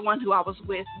have the one who I was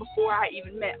with before I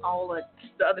even met all of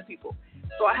the other people.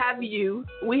 So I have you.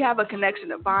 We have a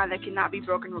connection, a bond that cannot be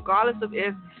broken, regardless of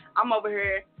if I'm over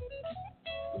here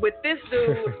with this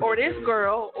dude or this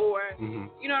girl or,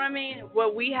 you know what I mean?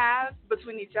 What we have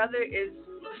between each other is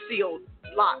sealed,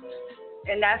 locked.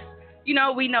 And that's, you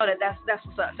know, we know that's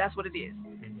what's up. That's what it is.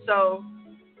 So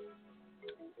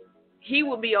he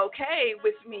will be okay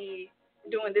with me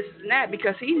doing this and that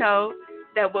because he knows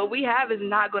that what we have is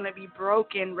not going to be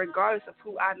broken regardless of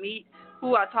who I meet,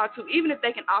 who I talk to. Even if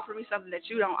they can offer me something that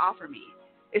you don't offer me,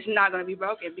 it's not going to be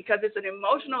broken because it's an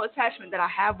emotional attachment that I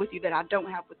have with you that I don't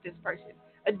have with this person.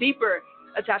 A deeper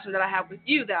attachment that I have with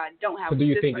you that I don't have with this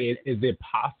person. So do you think is it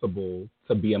possible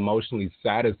to be emotionally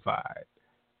satisfied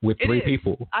with three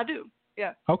people? I do.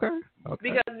 Yeah. Okay.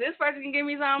 Because this person can give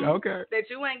me something that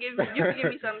you ain't giving me. You can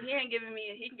give me something he ain't giving me,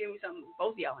 and he can give me something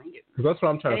both of y'all ain't giving me. That's what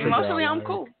I'm trying to figure out. Emotionally, I'm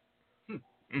cool.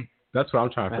 That's what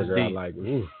I'm trying to figure out. Like,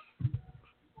 ooh.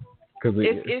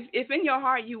 If in your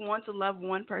heart you want to love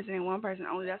one person and one person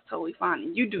only, that's totally fine.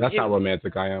 And you do. That's how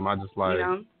romantic I am. I just like,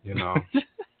 you know.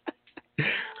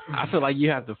 I feel like you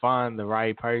have to find the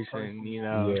right person, you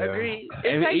know. Yeah. Agreed.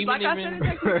 It takes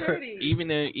maturity.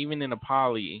 Even in a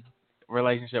poly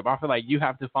relationship, I feel like you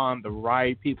have to find the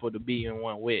right people to be in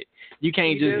one with. You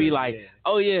can't just be like,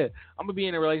 oh yeah, I'm gonna be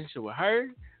in a relationship with her,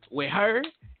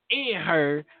 and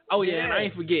her. Oh yeah, and I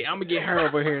ain't forget, I'm gonna get her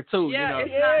over here too. You know,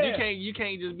 you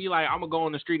can't just be like, I'm gonna go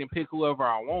on the street and pick whoever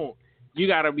I want. It's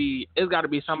gotta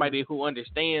be somebody who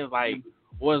understands like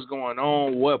what's going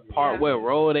on, what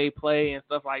role they play and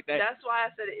stuff like that. That's why I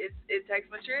said it takes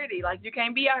maturity. Like you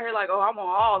can't be out here like, oh, I'm on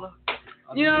all the.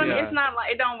 You know what I mean? It's not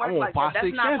like it don't work like that.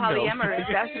 That's not polyamorous.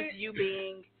 That's just you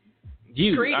being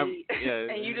greedy,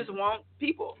 and you just want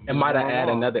people. And might I add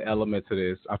another element to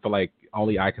this? I feel like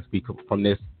only I can speak from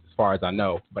this as far as I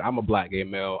know. But I'm a black gay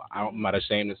male. I'm not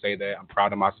ashamed to say that. I'm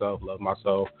proud of myself, love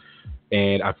myself,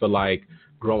 and I feel like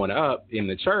growing up in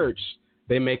the church,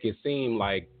 they make it seem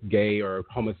like gay or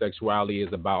homosexuality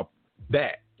is about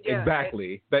that. Yeah,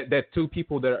 exactly. That two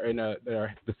people that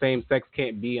are the same sex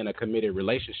can't be in a committed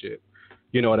relationship.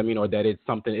 You know what I mean? Or that it's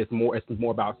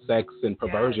more about sex and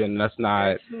perversion. That's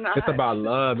not. It's about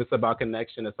love. It's about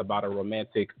connection. It's about a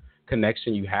romantic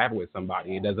connection you have with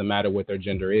somebody. It doesn't matter what their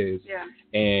gender is. Yeah.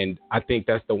 And I think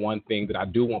that's the one thing that I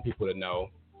do want people to know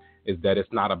is that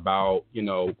it's not about, you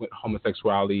know,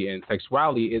 homosexuality and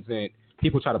sexuality isn't.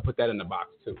 People try to put that in the box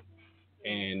too.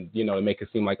 And, you know, to make it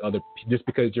seem like just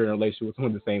because you're in a relationship with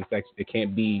someone of the same sex, it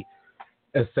can't be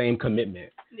a same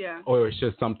commitment. Yeah. Or it's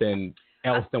just something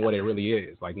else than what it really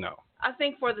is. Like, no. I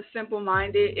think for the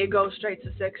simple-minded, it goes straight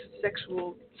to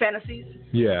sexual fantasies.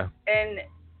 Yeah. And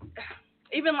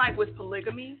even like with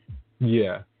polygamy.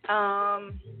 Yeah.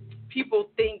 People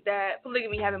think that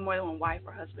polygamy, having more than one wife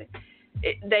or husband,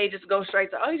 they just go straight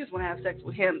to, oh, you just want to have sex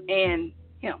with him and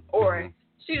him, or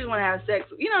she just want to have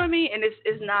sex. You know what I mean? And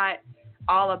it's not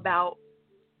all about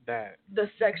that. The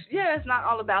sex. Yeah, it's not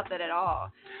all about that at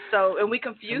all. So, and we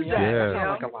confuse that. Yeah. It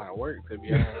sounds like a lot of work to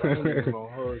be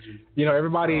honest. You know,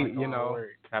 everybody, you know,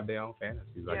 have their own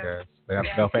fantasies, I guess. They have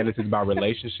their fantasies about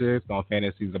relationships, their own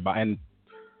fantasies about, and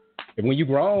when you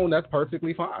grown, that's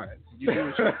perfectly fine.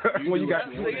 When you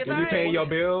pay your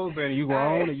bills and you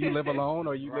grown and you live alone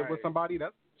or you live with somebody,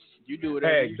 that's you do it.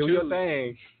 Hey, do your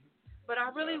thing. But I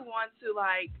really want to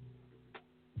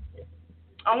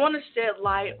I want to shed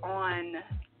light on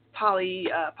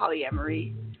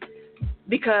polyamory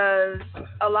because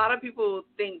a lot of people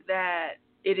think that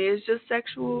it is just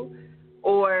sexual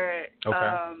or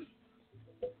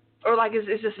like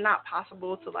it's just not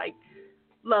possible to like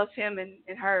love him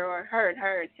and her or her and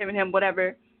her, him and him,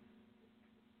 whatever.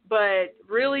 But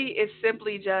really it's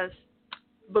simply just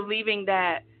believing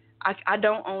that I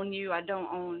don't own you, I don't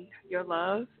own your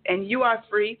love, and you are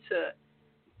free to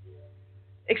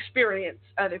experience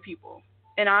other people,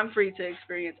 and I'm free to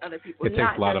experience other people. It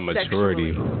takes a lot of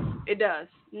maturity. It does,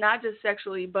 not just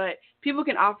sexually, but people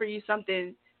can offer you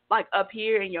something like up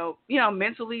here in your, you know,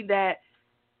 mentally that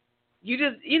you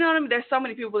just, you know what I mean? There's so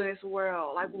many people in this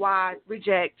world. Like, why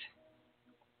reject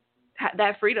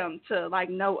that freedom to like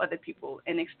know other people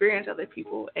and experience other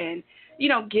people and, you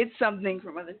know, get something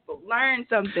from other people, learn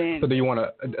something. So do you want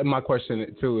to, my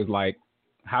question too is like,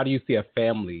 how do you see a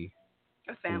family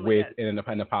with in a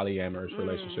polyamorous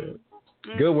relationship?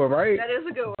 Good one, right? That is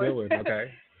a good one. Good one,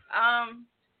 okay.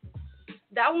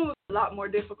 That one was a lot more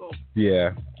difficult.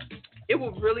 Yeah. It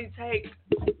would really take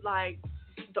like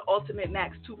the ultimate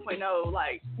max 2.0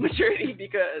 like maturity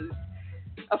because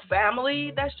a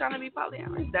family that's trying to be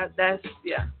polyamorous, that's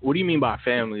yeah. What do you mean by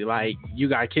family? Like you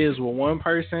got kids with one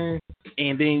person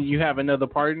and then you have another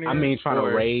partner? I mean trying to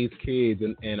raise kids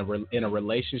in a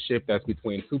relationship that's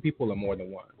between two people or more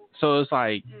than one. So it's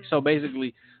like so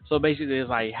basically it's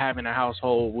like having a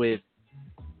household with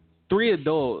three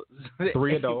adults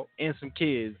and some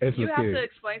kids. You have to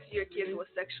explain to your kids what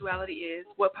sexuality is,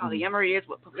 what polyamory is,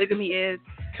 what polygamy is.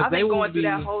 I've been going through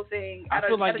that whole thing at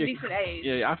a decent age.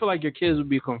 Yeah, I feel like your kids would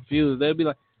be confused. They'd be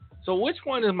like, so which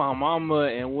one is my mama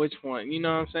and which one? You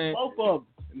know what I'm saying? Both of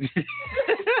them.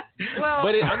 Well,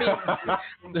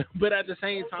 but at the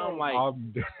same time, like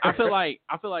I feel like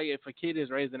if a kid is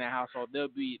raised in a household,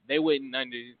 they wouldn't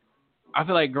I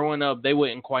feel like growing up they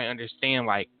wouldn't quite understand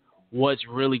like what's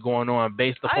really going on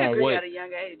based upon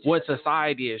what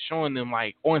society is showing them.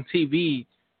 Like on TV,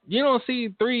 you don't see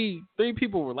three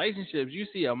people relationships. You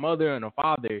see a mother and a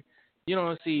father. You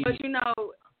don't see. But you know,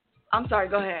 I'm sorry.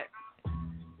 Go ahead.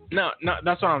 No,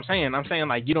 that's what I'm saying. I'm saying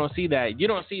like you don't see that. You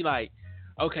don't see like,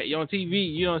 okay, you're on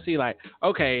TV. You don't see like,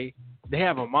 okay, they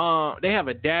have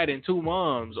a dad and two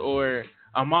moms, or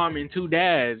a mom and two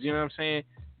dads. You know what I'm saying?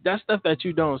 That's stuff that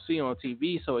you don't see on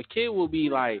TV. So a kid will be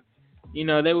like,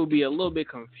 they will be a little bit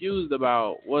confused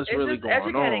about what's really going on. It's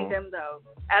just educating them though.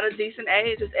 At a decent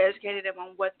age, just educating them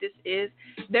on what this is.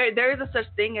 There is a such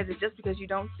thing as it. Just because you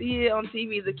don't see it on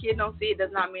TV, the kid don't see it,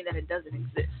 does not mean that it doesn't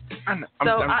exist. I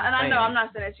know I'm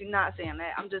not saying that you're not saying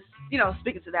that. I'm just,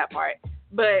 speaking to that part.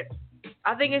 But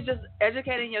I think it's just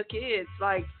educating your kids.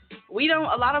 Like,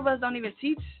 a lot of us don't even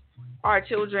teach our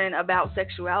children about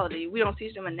sexuality. We don't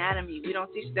teach them anatomy. We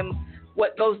don't teach them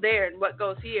what goes there and what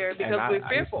goes here because we're fearful.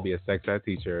 I used to be a sex ed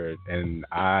teacher, and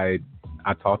I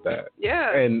taught that.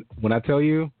 Yeah. And when I tell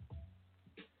you,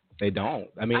 they don't.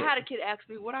 I mean, I had a kid ask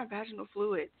me, what are vaginal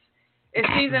fluids? And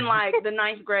she's in like the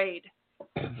 9th grade.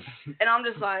 And I'm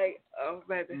just like, oh,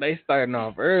 baby. They starting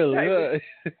off early.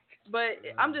 But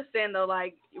I'm just saying, though,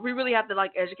 like, we really have to,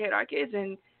 like, educate our kids.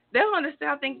 And they'll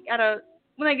understand, I think,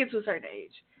 when they get to a certain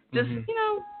age. Just,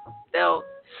 they'll,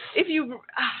 this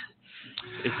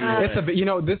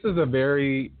is a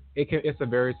very, it's a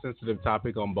very sensitive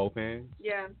topic on both ends.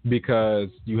 Yeah. Because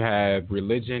you have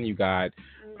religion, you got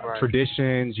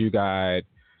traditions, you got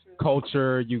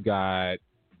culture, you got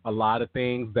a lot of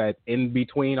things that in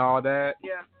between all that.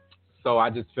 Yeah. So I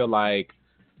just feel like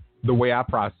the way I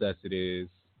process it is,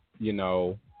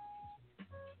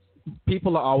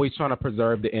 people are always trying to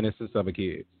preserve the innocence of a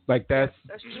kid. Like that's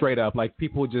straight up. Like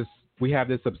we have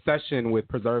this obsession with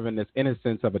preserving this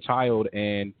innocence of a child,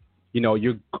 and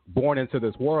you're born into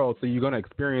this world, so you're gonna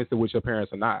experience it with your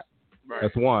parents or not. Right.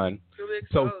 That's one.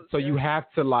 So you have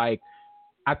to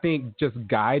I think just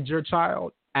guide your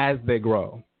child as they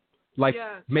grow. Like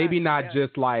maybe not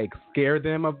just like scare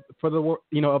them of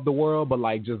the world, but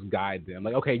like just guide them.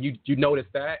 Like, okay, you notice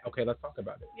that? Okay, let's talk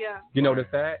about it. Yeah. You notice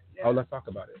that? Yeah. Oh, let's talk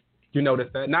about it. You notice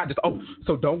that? Not just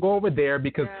so don't go over there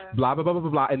because blah blah blah blah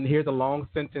blah. And here's a long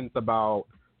sentence about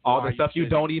all the stuff you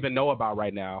don't even know about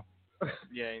right now.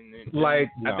 Yeah, and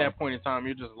at that point in time,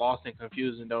 you're just lost and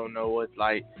confused and don't know what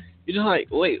You're just like,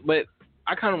 wait, but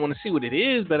I kind of want to see what it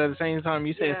is, but at the same time,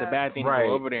 you say it's a bad thing to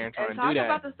go over there and try to do that. Talk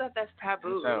about the stuff that's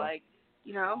taboo, so,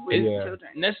 with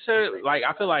children. Necessarily,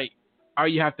 I feel like all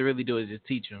you have to really do is just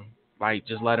teach them. Like,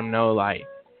 just let them know, like,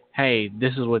 hey,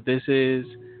 this is what this is.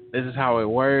 This is how it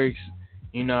works.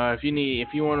 If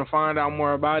you want to find out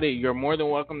more about it, you're more than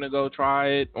welcome to go try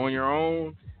it on your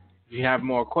own. If you have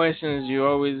more questions, you're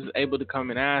always able to come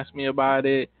and ask me about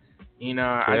it.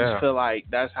 I just feel like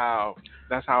that's how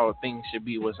things should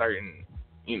be with certain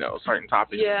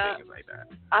topics and things like that.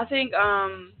 I think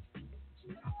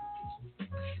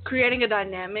creating a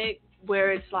dynamic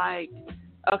where it's like,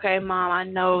 okay, Mom, I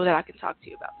know that I can talk to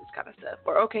you about this kind of stuff.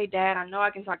 Or, okay, Dad, I know I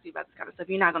can talk to you about this kind of stuff.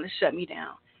 You're not going to shut me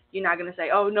down. You're not going to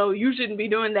say, oh, no, you shouldn't be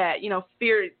doing that.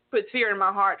 Fear puts fear in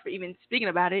my heart for even speaking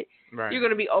about it. Right. You're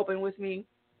going to be open with me.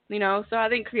 So I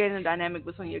think creating a dynamic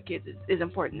between your kids is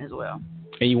important as well.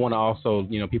 And you want to also,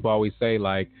 people always say,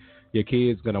 like, your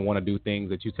kid's going to want to do things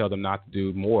that you tell them not to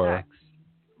do more. Facts.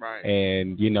 Right.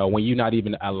 And, when you're not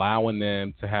even allowing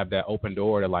them to have that open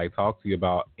door to, like, talk to you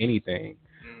about anything,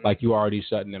 like you already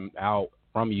shutting them out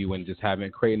from you and just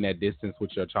creating that distance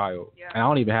with your child. Yeah. And I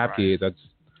don't even have kids. I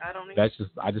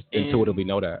just intuitively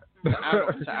know that.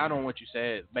 To add on what you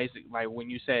said, basically, like when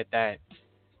you said that,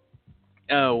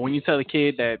 when you tell a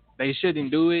kid that they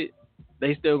shouldn't do it,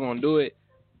 they still gonna do it.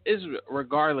 It's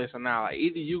regardless of now. Like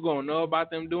either you gonna know about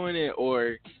them doing it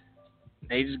or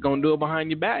they just gonna do it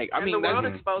behind your back. The world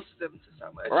exposes them to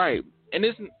so much. Right, and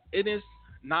it is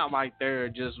not like they're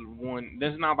just one.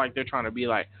 It's not like they're trying to be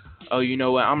like, oh, you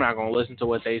know what? I'm not gonna listen to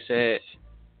what they said.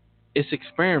 It's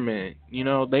experiment.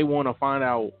 They want to find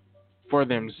out for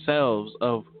themselves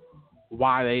of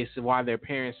why their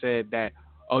parents said that.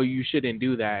 Oh, you shouldn't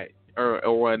do that or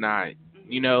whatnot.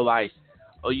 Like,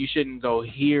 oh, you shouldn't go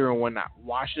here or whatnot.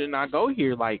 Why should it not go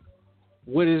here? Like,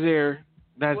 what is there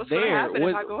that's what's there?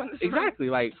 If I go in this exactly.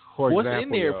 room? Like, what's in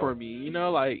there for me?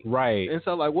 Like, right. And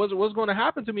so, like, what's going to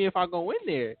happen to me if I go in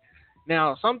there?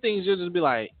 Now, some things you'll just be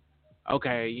like,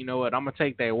 okay, you know what? I'm gonna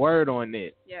take their word on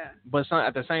it. Yeah. But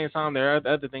at the same time, there are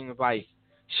other things like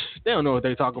they don't know what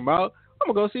they're talking about.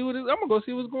 I'm gonna go see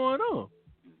what's going on.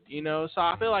 So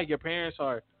I feel like your parents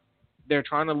they're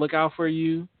trying to look out for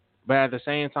you, but at the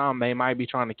same time, they might be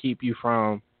trying to keep you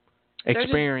from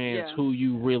experience who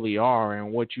you really are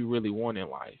and what you really want in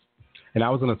life. And I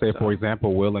was gonna say, for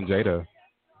example, Will and Jada.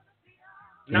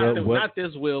 Not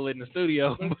this Will in the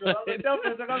studio. Will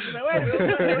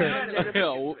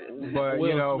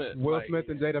Smith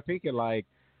and Jada Pinkett, like,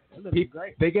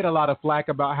 They get a lot of flack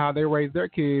about how they raise their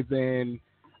kids, and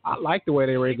I like the way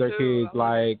they raise their kids.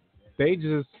 Like, they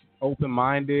just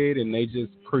open-minded, and they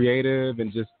just creative,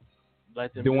 and just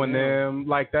doing them.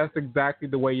 Like, that's exactly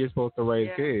the way you're supposed to raise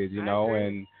kids, you know.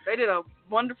 And they did a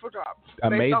wonderful job.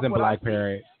 Amazing black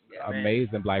parents.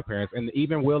 Amazing black parents. And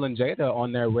even Will and Jada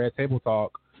on their Red Table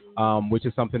Talk, which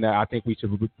is something that I think we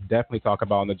should definitely talk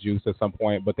about on the Juice at some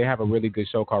point. But they have a really good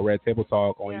show called Red Table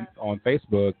Talk on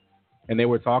Facebook. And they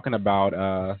were talking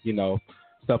about, you know,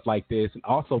 stuff like this. And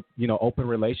also, you know, open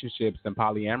relationships and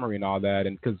polyamory and all that.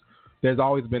 And because there's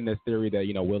always been this theory that,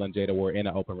 you know, Will and Jada were in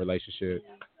an open relationship.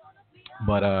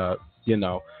 But, you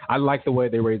know, I like the way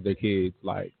they raise their kids.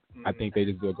 Like, I think they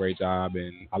just do a great job.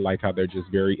 And I like how they're just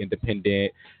very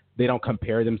independent. They don't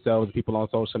compare themselves to people on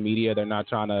social media. They're not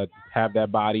trying to have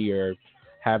that body or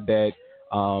have that,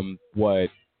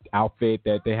 outfit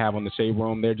that they have on the Shade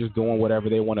Room. They're just doing whatever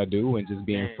they want to do and just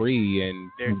being free. And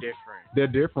they're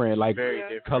different. Like,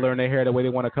 coloring their hair the way they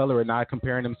want to color it, not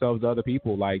comparing themselves to other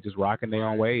people. Like, just rocking their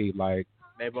own way. Like,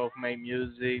 they both make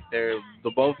music. They're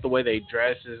both the way they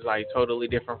dress is like totally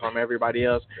different from everybody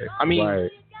else. I mean,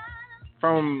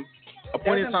 from a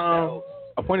point in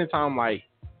time, like,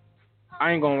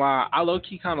 I ain't gonna lie, I low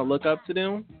key kind of look up to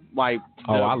them. Like,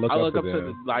 I look up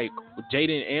to like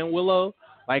Jaden and Willow.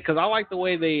 Like, cause I like the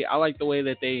way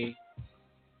that they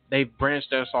branched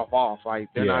themselves off. Like,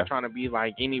 they're not trying to be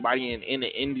like anybody in the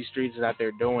industries that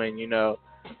they're doing. You know,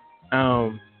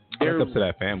 they're up to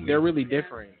that family. They're really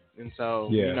different, and so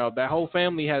you know that whole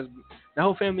family has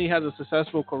a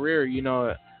successful career. You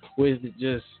know, with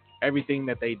just everything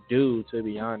that they do. To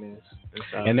be honest,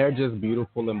 and they're just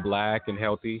beautiful and black and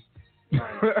healthy.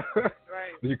 Right.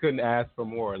 You couldn't ask for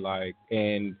more. Like,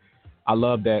 and I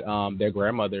love that their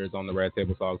grandmother is on the Red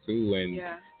Table Talk too, and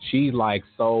she's like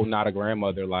so not a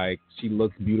grandmother. Like, she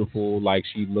looks beautiful, like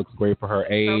she looks great for her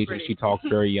age, and she talks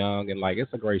very young, and like,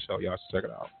 it's a great show. Y'all should check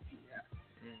it out.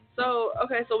 So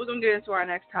we're gonna get into our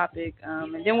next topic,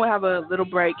 and then we'll have a little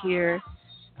break here.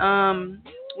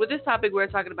 With this topic, we're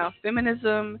talking about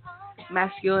feminism,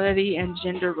 masculinity, and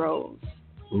gender roles.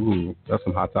 Ooh, that's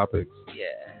some hot topics.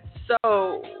 Yeah.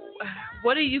 So,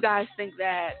 what do you guys think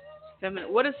that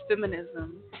what does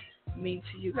feminism mean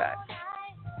to you guys?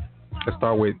 Let's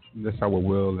start with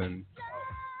Will and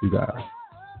you guys.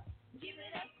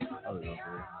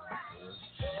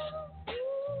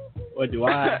 What do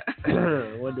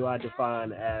I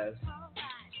define as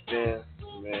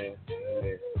man?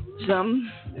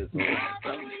 Some.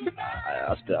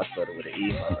 I started with an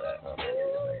E on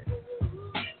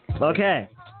that. Okay,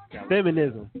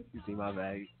 feminism. You see my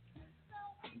value.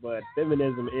 But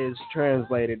feminism is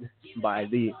translated by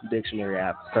the dictionary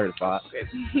app certified.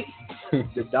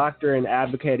 The doctrine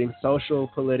advocating social,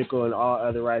 political, and all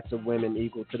other rights of women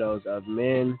equal to those of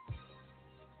men.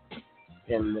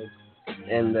 And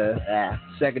the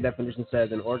second definition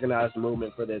says an organized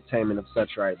movement for the attainment of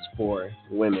such rights for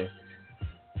women.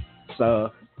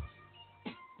 So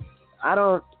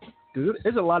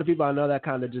there's a lot of people I know that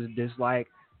kind of just dislike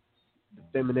the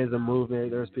feminism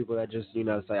movement. There's people that just, you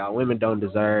know, say, "Oh, women don't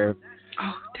deserve."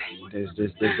 Oh, dang. There's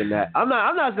this and that. I'm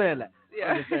not saying that.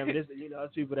 Yeah. I'm just saying, but you know,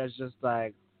 there's people that's just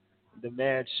like, the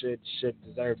man should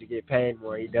deserve to get paid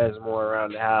more. He does more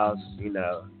around the house, you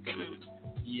know,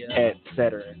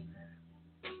 etc.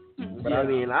 But I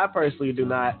mean, I personally do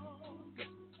not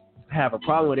have a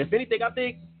problem with it. If anything, I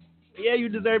think, you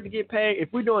deserve to get paid.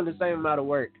 If we're doing the same amount of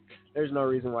work, there's no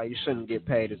reason why you shouldn't get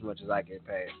paid as much as I get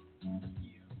paid.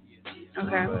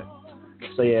 Okay.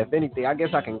 So if anything, I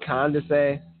guess I can kind of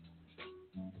say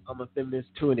I'm a feminist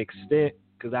to an extent,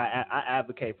 because I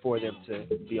advocate for them to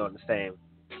be on the same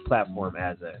platform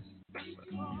as us.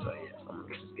 So I'm gonna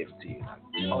just give it to you.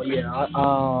 Oh yeah,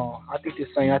 I think the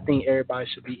same. I think everybody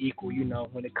should be equal. You know,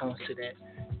 when it comes to that.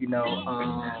 You know,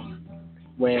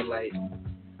 when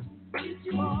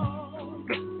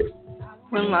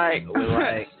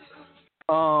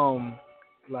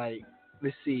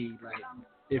let's see, like,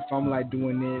 if I'm like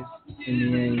doing this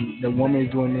and then the woman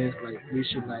is doing this, like, we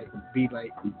should like be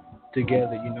like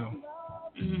together, you know.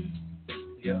 Mm-hmm.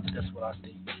 Yeah, that's what I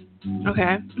think.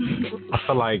 Okay. I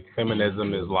feel like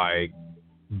feminism is like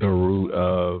the root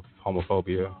of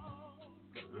homophobia.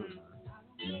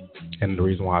 And the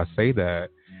reason why I say that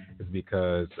is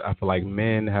because I feel like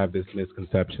men have this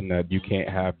misconception that you can't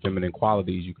have feminine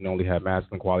qualities, you can only have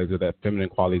masculine qualities, or that feminine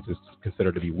qualities is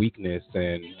considered to be weakness,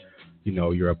 and, you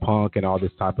know, you're a punk and all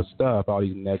this type of stuff, all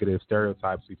these negative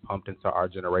stereotypes we pumped into our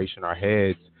generation, our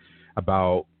heads,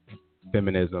 about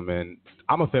feminism. And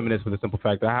I'm a feminist for the simple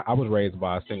fact that I was raised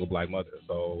by a single black mother,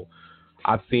 so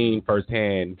I've seen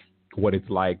firsthand what it's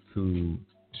like to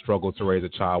struggle to raise a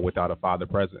child without a father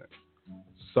present.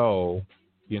 So,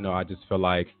 I just feel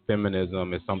like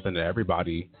feminism is something that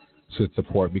everybody should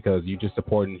support because you're just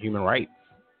supporting human rights.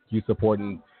 You're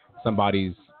supporting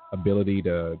somebody's ability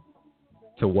to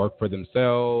work for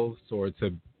themselves or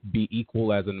to be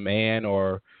equal as a man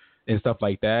and stuff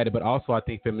like that. But also I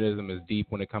think feminism is deep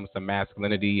when it comes to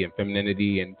masculinity and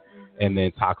femininity and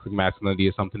then toxic masculinity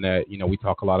is something that, we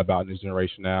talk a lot about in this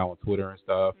generation now on Twitter and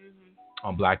stuff.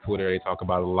 On Black Twitter, they talk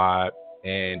about it a lot.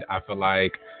 And I feel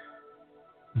like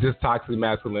this toxic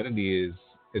masculinity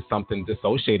is something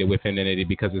dissociated with femininity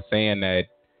because it's saying that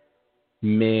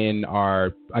men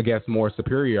are, I guess, more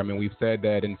superior. I mean, we've said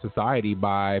that in society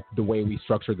by the way we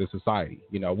structure the society,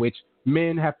 which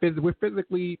men have we're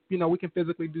physically, we can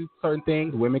physically do certain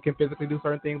things. Women can physically do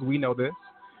certain things. We know this.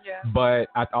 Yeah. But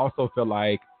I also feel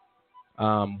like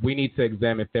we need to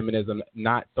examine feminism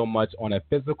not so much on a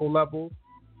physical level,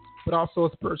 but also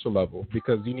a spiritual level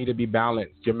because you need to be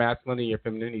balanced. Your masculinity and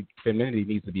your femininity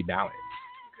needs to be balanced.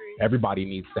 Agreed. Everybody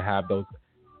needs to have those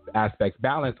aspects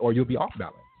balanced or you'll be off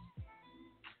balance.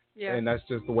 Yeah. And that's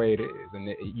just the way it is. And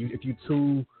if you're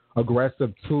too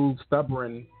aggressive, too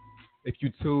stubborn, if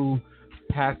you're too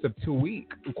passive, too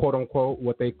weak, quote unquote,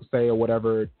 what they say or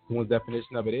whatever one's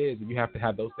definition of it is, you have to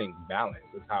have those things balanced.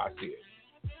 Is how I see it.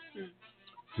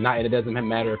 It doesn't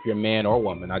matter if you're a man or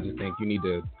woman. I just think you need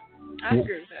to I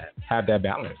agree with that. Have that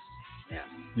balance.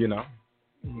 Yeah.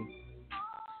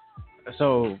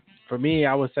 So for me,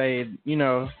 I would say,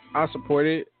 I support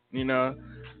it.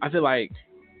 I feel like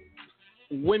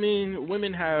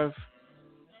women have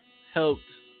helped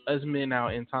us men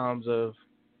out in times of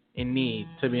in need,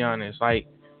 to be honest. Like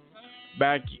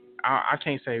back, I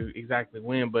can't say exactly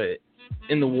when, but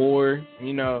in the war,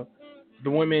 the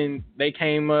women, they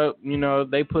came up,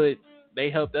 they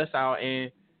helped us out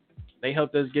and they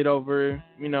helped us get over,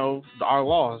 our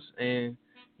loss. And,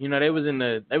 they was in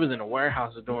the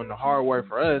warehouses doing the hard work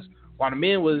for us while the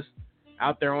men was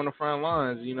out there on the front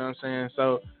lines, you know what I'm saying?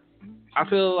 So I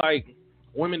feel like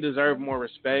women deserve more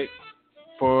respect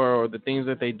for the things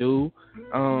that they do.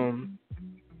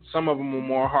 Some of them are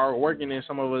more hardworking than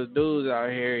some of us dudes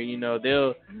out here.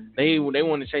 They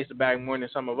want to chase the bag more than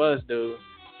some of us do,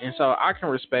 and so I can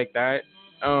respect that.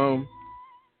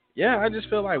 I just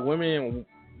feel like women,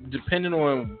 depending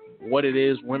on what it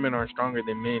is, women are stronger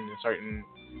than men in certain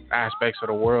aspects of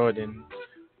the world and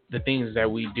the things that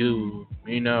we do.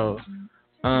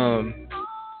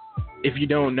 If you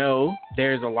don't know,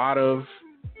 there's a lot of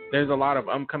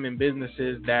upcoming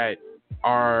businesses that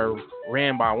are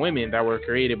ran by women, that were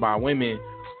created by women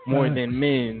more than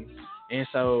men. And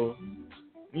so,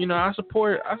 I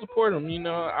support them.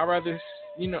 I rather,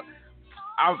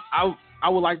 I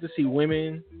would like to see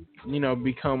women,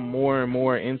 become more and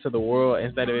more into the world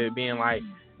instead of it being like,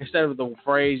 instead of the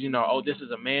phrase, oh, this is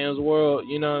a man's world,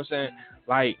 you know what I'm saying?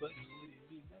 Like,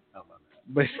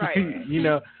 but, right.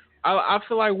 I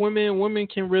feel like women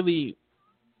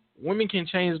can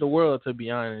change the world, to be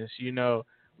honest.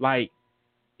 Like,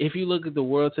 if you look at the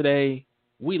world today,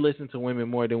 we listen to women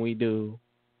more than we do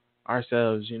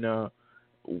ourselves.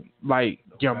 Like,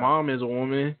 your mom is a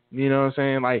woman, you know what I'm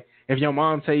saying? Like, if your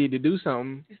mom tell you to do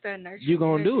something, you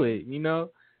gonna do it.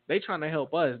 They trying to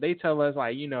help us. They tell us,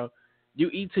 like, you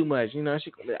eat too much. She,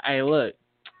 hey, look,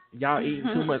 y'all eating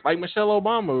too much. Like Michelle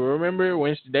Obama, remember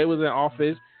when they was in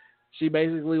office? She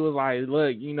basically was like,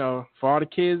 look, for all the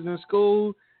kids in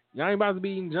school, y'all ain't about to be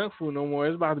eating junk food no more.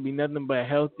 It's about to be nothing but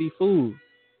healthy food.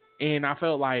 And I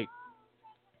felt like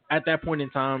at that point in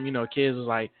time, kids was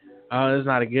like, oh, it's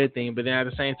not a good thing. But then at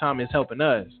the same time, it's helping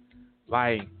us.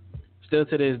 Like, still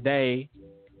to this day,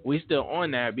 we still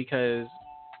on that because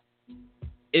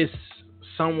it's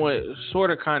somewhat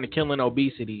sort of kind of killing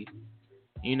obesity,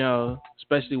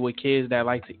 especially with kids that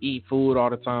like to eat food all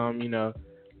the time.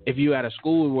 If you at a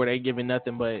school where they giving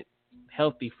nothing but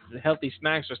healthy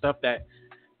snacks or stuff that,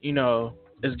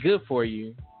 is good for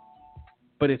you,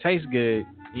 but it tastes good,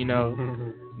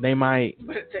 they might.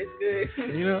 But it tastes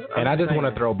good. And I just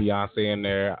want to throw Beyonce in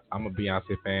there. I'm a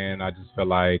Beyonce fan. I just feel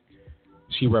like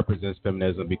she represents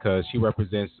feminism because she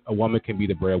represents a woman can be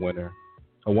the breadwinner.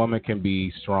 A woman can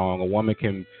be strong. A woman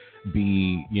can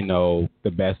be,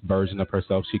 the best version of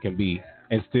herself she can be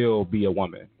and still be a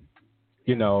woman.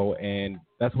 And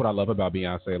that's what I love about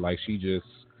Beyonce. Like,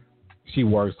 she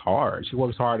works hard. She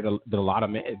works harder than a lot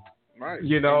of men, right?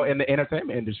 In the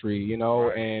entertainment industry,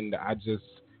 right. And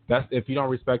that's, if you don't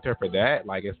respect her for that,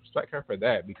 like, respect her for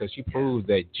that because she proves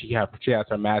that she has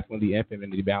her masculinity and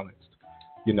femininity balanced,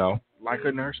 Like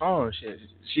her nurse song,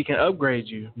 she can upgrade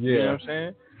you. Yeah. You know what I'm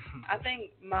saying? I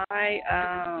think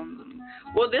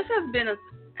this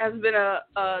has been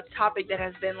a topic that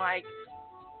has been like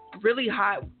really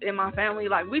hot in my family.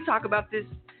 Like, we talk about this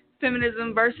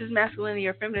feminism versus masculinity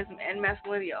or feminism and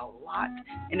masculinity a lot,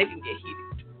 and it can get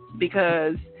heated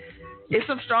because it's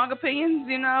some strong opinions,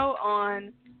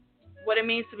 on what it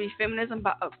means to be feminism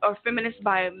or feminist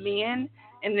by men,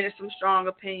 and then there's some strong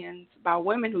opinions by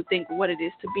women who think what it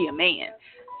is to be a man.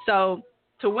 So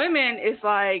to women, it's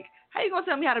like, how you gonna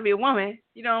tell me how to be a woman?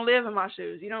 You don't live in my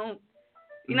shoes. You don't,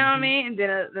 you know what I mean? And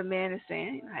then the man is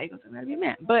saying, how you gonna tell me how to be a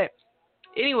man? But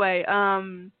anyway,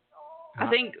 I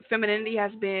think femininity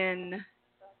has been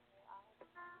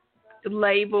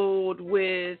labeled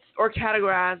with or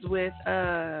categorized with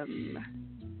the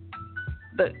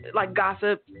like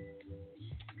gossip,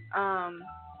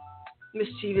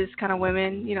 mischievous kind of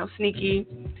women, sneaky,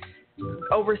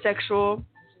 over sexual,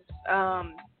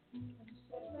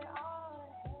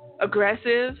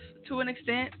 aggressive to an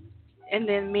extent, and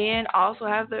then men also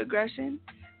have the aggression,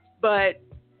 but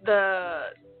the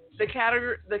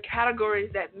categories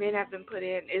that men have been put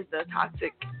in is the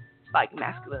toxic, like,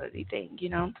 masculinity thing,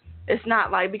 It's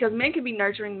not like, because men can be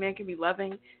nurturing, men can be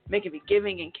loving, men can be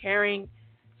giving and caring,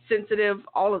 sensitive,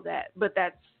 all of that, but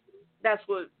that's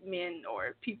what men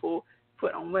or people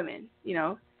put on women,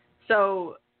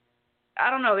 So I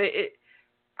don't know.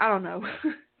 I don't know.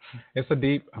 It's a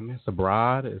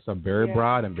very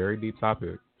broad and very deep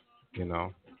topic,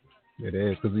 It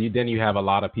is, because then you have a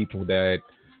lot of people that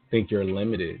think you're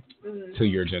limited to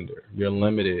your gender. You're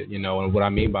limited, and what I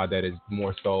mean by that is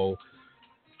more so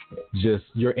just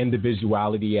your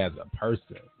individuality as a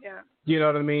person. Yeah. You know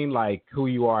what I mean? Like, who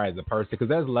you are as a person, because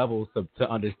there's levels to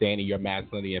understanding your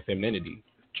masculinity and femininity.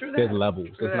 True that. There's levels.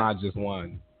 True it's that. Not just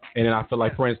one. And then I feel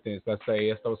like, for instance, let's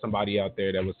throw somebody out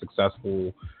there that was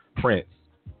successful, Prince.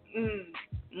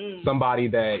 Somebody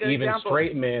that good even example.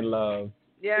 Straight men love.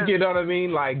 Yeah. You know what I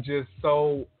mean? Like, just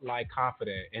so, like,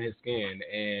 confident in his skin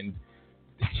and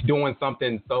doing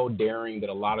something so daring that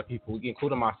a lot of people,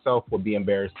 including myself, would be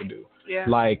embarrassed to do. Yeah.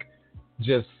 Like,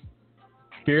 just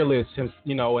fearless,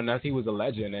 and as he was a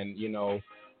legend, and,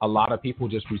 a lot of people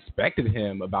just respected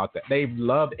him about that. They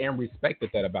loved and respected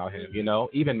that about him,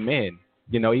 even men,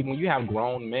 even when you have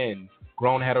grown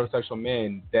heterosexual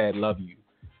men that love you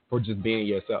for just being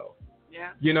yourself. Yeah.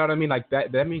 You know what I mean? Like,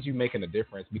 that means you're making a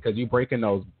difference because you're breaking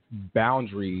those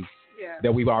boundaries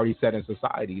that we've already set in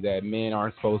society, that men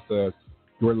aren't supposed to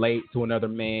relate to another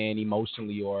man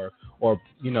emotionally or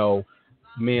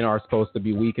men are supposed to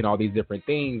be weak and all these different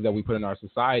things that we put in our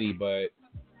society. But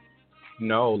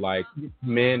no, like,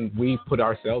 men, we put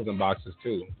ourselves in boxes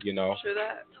too, Sure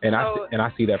that. And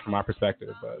I see that from my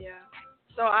perspective. But yeah.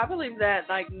 So I believe that,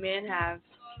 like, men have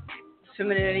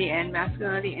femininity and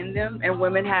masculinity in them, and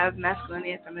women have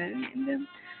masculinity and femininity in them.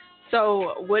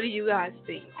 So what do you guys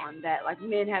think on that? Like,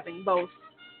 men having both,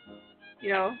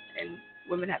 and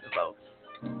women having both.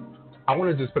 I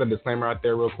want to just put a disclaimer out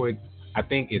there real quick. I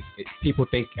think people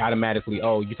think automatically,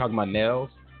 oh, you're talking about nails,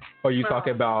 or you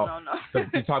talking about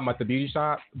you're talking about the beauty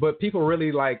shop, but people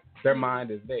really, like, their mind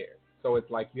is there. So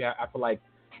it's like, I feel like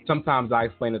sometimes I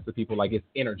explain it to people like it's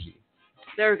energy.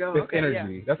 There we go. It's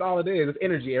energy. Yeah. That's all it is. It's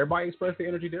energy. Everybody expresses their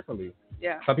energy differently.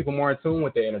 Yeah. Some people more in tune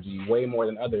with their energy, way more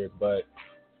than others, but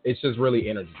it's just really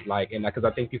energy. Like, and because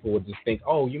I think people would just think,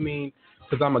 oh, you mean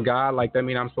because I'm a guy, like, that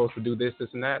mean I'm supposed to do this,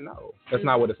 and that? No, that's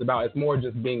not what it's about. It's more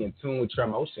just being in tune with your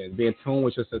emotions, being in tune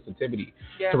with your sensitivity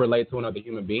to relate to another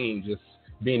human being, just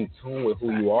being in tune with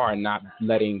who you are and not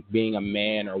letting being a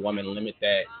man or woman limit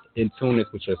that in tuneness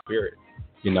with your spirit,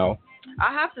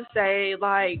 I have to say,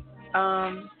 like,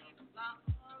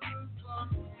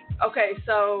 okay,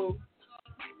 so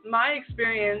my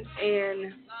experience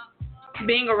in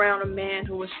being around a man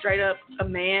who was straight up a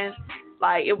man,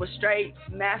 like, it was straight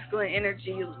masculine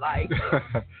energy, like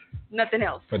nothing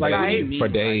else. For like, days, what do you mean? For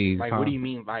days. Like, what do you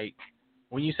mean? Like,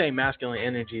 when you say masculine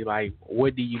energy, like,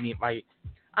 what do you mean? Like,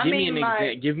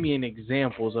 give me an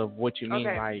examples of what you mean.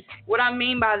 Okay. Like, what I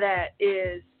mean by that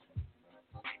is,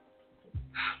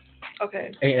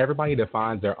 okay. And everybody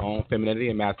defines their own femininity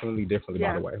and masculinity differently,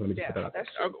 by the way. Let me just put that out there.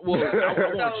 Well,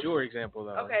 I want your example,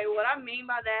 though. Okay, what I mean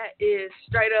by that is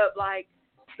straight up, like,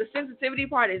 the sensitivity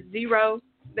part is zero.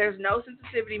 There's no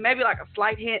sensitivity, maybe like a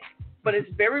slight hint, but it's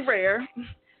very rare.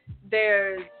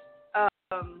 There's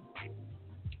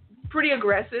pretty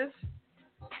aggressive.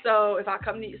 So if I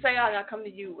come to you, say I come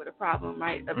to you with a problem,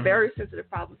 right, a very sensitive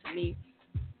problem to me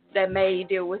that may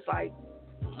deal with, like,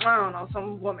 I don't know,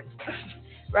 some woman stuff,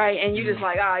 right, and you just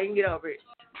like, you can get over it.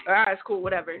 All right, it's cool,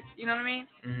 whatever. You know what I mean?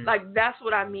 Mm-hmm. Like, that's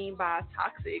what I mean by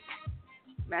toxic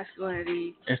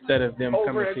masculinity. Instead of them coming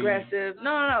to you. Over-aggressive.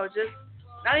 No, just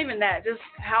not even that. Just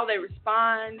how they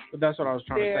respond. But that's what I was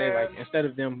trying to say. Like, instead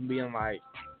of them being like,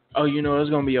 oh, it's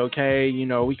gonna be okay.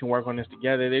 We can work on this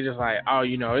together. They're just like, oh,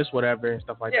 it's whatever and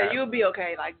stuff like that. Yeah, you'll be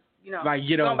okay. Like, like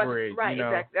get over it. Right,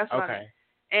 exactly. That's what I mean.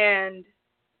 And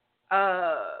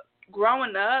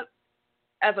growing up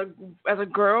as a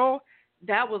girl,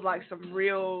 that was like some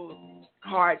real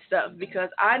hard stuff because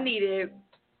I needed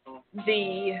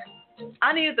the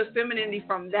femininity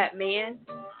from that man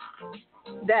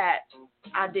that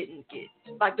I didn't get,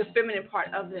 like the feminine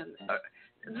part of them.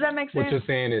 Does that make sense? What you're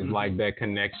saying is like that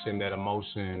connection, that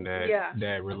emotion,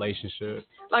 that relationship.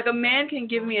 Like a man can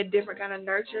give me a different kind of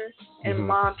nurture, and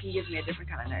mom can give me a different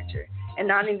kind of nurture,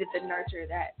 and I needed the nurture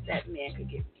that man could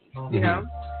give me. You know,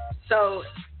 so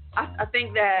I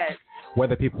think that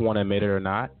whether people want to admit it or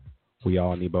not, we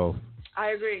all need both.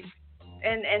 I agree,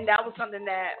 and that was something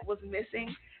that was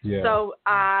missing. Yeah. So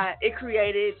it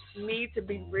created me to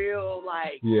be real,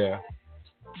 like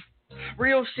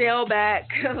real shell back.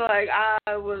 Like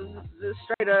I was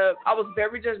straight up. I was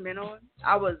very judgmental.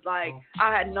 I was like,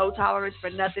 I had no tolerance for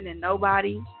nothing and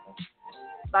nobody.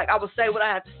 Like I would say what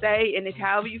I have to say, and if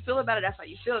however you feel about it, that's how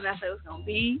you feel, and that's how it's gonna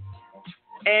be.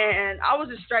 And I was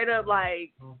just straight up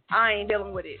like, I ain't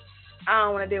dealing with it. I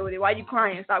don't want to deal with it. Why you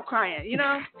crying? Stop crying.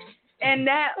 And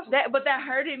but that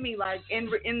hurted me. Like in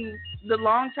the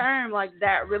long term, like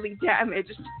that really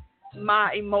damaged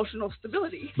my emotional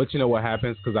stability. But you know what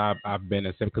happens? Because I've been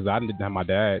in because I didn't have my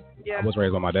dad. Yeah. I was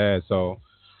raised by my dad, so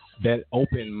that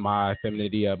opened my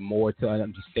femininity up more to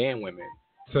understand women,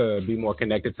 to be more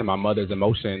connected to my mother's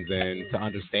emotions and to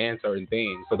understand certain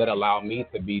things. So that allowed me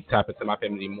to tap into my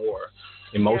femininity more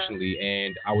emotionally. Yeah.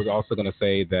 And I was also going to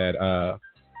say that,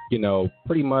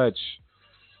 pretty much,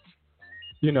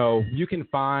 you can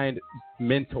find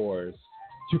mentors.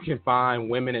 You can find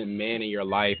women and men in your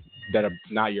life that are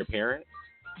not your parents,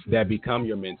 that become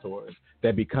your mentors,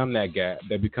 that become that gap,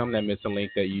 that become that missing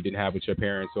link that you didn't have with your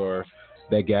parents, or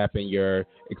that gap in your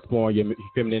exploring your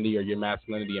femininity or your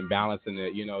masculinity and balancing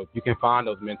it. You can find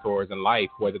those mentors in life,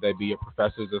 whether that be your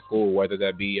professors at school, whether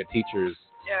that be your teachers,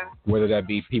 whether that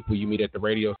be people you meet at the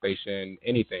radio station,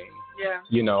 anything.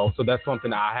 Yeah. So that's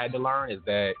something I had to learn, is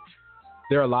that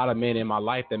there are a lot of men in my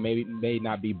life that may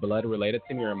not be blood related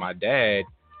to me or my dad,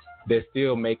 that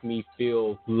still make me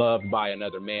feel loved by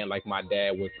another man like my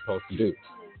dad was supposed to do.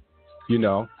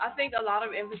 I think a lot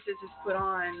of emphasis is put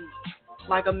on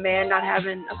like a man not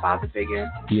having a father figure.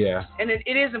 Yeah. And it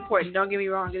is important. Don't get me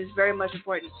wrong. It is very much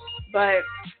important. But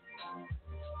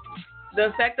the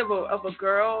effect of a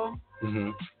girl,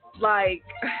 like,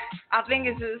 I think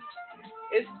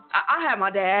I had my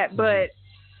dad, but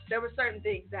there were certain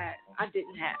things that I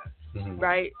didn't have,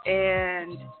 right?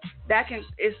 And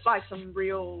it's like some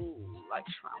real, like,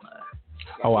 trauma.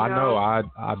 Oh, I know.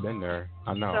 I've been there.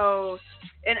 I know. So,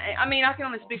 and I mean, I can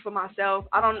only speak for myself.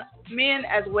 Men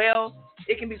as well,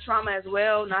 it can be trauma as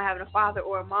well, not having a father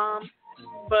or a mom.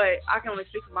 But I can only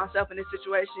speak for myself in this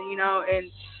situation,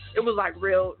 and it was like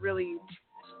really.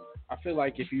 I feel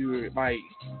like if you, like,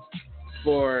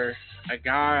 for a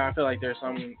guy, I feel like there's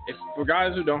for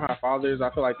guys who don't have fathers, I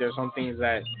feel like there's some things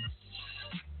that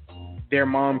their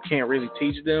mom can't really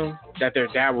teach them, that their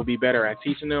dad will be better at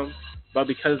teaching them. But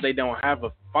because they don't have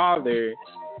a father,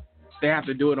 they have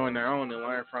to do it on their own and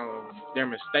learn from their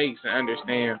mistakes and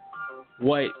understand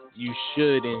what you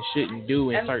should and shouldn't do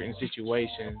in certain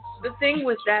situations. The thing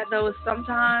with that, though, is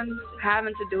sometimes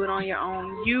having to do it on your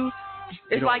own,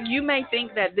 it's like you may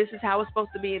think that this is how it's supposed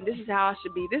to be and this is how it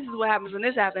should be. This is what happens when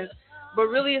this happens. But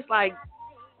really, it's like,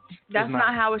 that's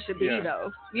not how it should be,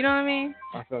 though. You know what I mean?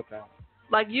 I felt that.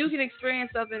 Like, you can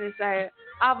experience something and say,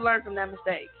 I've learned from that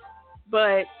mistake.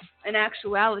 But in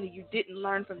actuality, you didn't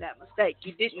learn from that mistake.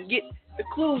 You didn't get the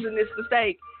clues in this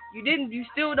mistake. You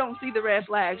still don't see the red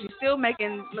flags. You're still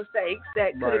making mistakes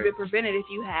that could have been prevented if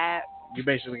you had. You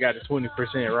basically got it 20%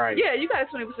 right. Yeah, you got it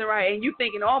 20% right, and you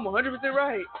thinking, I'm 100%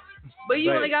 right. But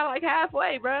you only got like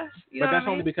halfway, bruh. But that's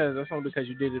only because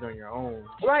you did it on your own.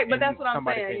 Right, but that's what I'm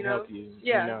saying. Somebody can help you.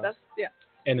 Yeah,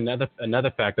 And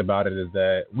another fact about it is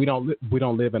that we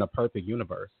don't live in a perfect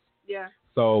universe. Yeah.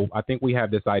 So I think we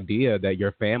have this idea that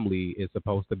your family is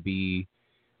supposed to be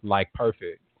like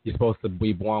perfect. You're supposed to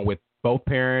be born with both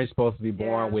parents, supposed to be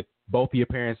born with both of your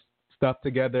parents stuck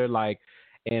together, like.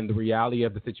 And the reality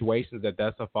of the situation is that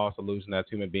that's a false illusion as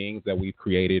human beings that we've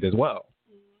created as well.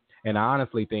 And I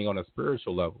honestly think on a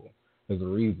spiritual level, there's a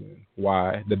reason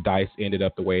why the dice ended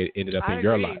up the way it ended up in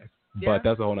your life. But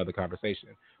that's a whole other conversation.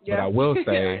 But I will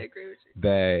say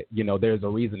that, there's a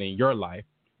reason in your life.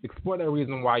 Explore that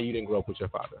reason why you didn't grow up with your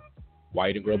father, why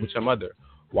you didn't grow up with your mother,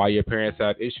 why your parents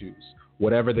have issues,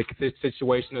 whatever the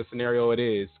situation or scenario it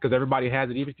is, because everybody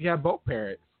has it, even if you have both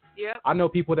parents. Yep. I know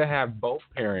people that have both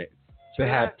parents to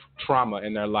have trauma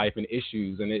in their life and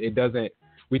issues, and it doesn't.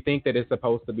 We think that it's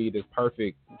supposed to be this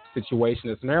perfect situation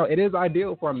and scenario. It is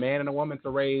ideal for a man and a woman to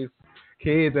raise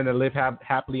kids and to live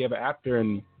happily ever after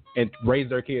and raise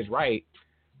their kids right.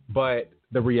 But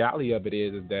the reality of it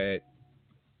is that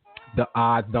the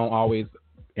odds don't always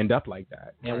end up like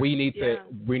that, and we need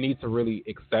to really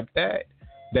accept that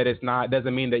it's not,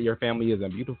 doesn't mean that your family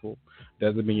isn't beautiful,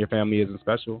 doesn't mean your family isn't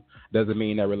special, doesn't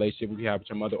mean that relationship you have with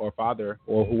your mother or father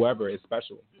or whoever is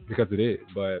special, because it is,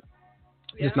 but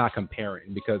it's not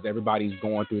comparing, because everybody's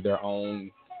going through their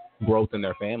own growth in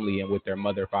their family and with their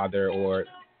mother, father, or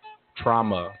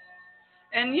trauma.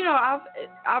 And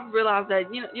I've realized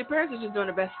that your parents are just doing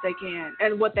the best they can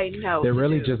and what they know. They're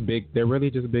really just big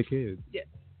kids. Yeah.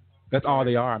 That's all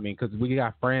they are. I mean, because we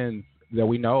got friends that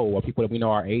we know or people that we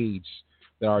know our age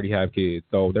that already have kids,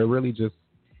 so they're really just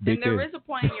big kids. And there is a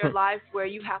point in your life where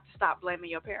you have to stop blaming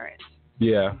your parents.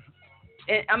 Yeah.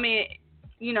 I mean,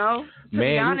 to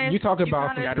be honest, you talk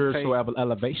about some spiritual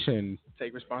elevation.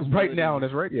 Take responsibility right now on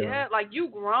this radio. Yeah, like you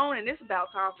grown, and it's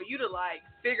about time for you to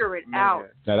figure it out.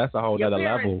 Now that's a whole other level.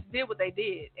 Your parents did what they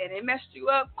did, and it messed you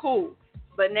up. Cool,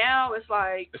 but now it's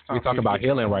like we talk about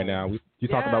healing right now. You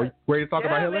talk about ready to talk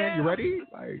about healing? Man. You ready?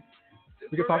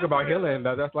 We can talk about healing.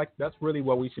 That's really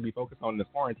what we should be focused on in this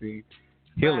quarantine.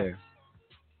 Healing. Right.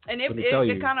 And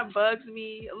it kind of bugs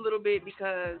me a little bit,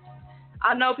 because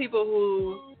I know people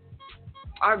who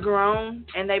are grown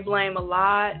and they blame a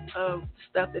lot of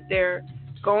stuff that they're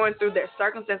going through, their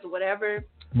circumstances or whatever.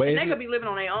 But they could be living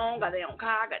on their own, got their own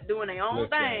car, doing their own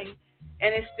thing,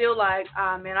 and it's still like,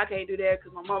 man, I can't do that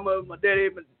because my mama, my daddy,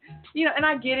 and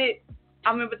I get it.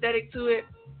 I'm empathetic to it,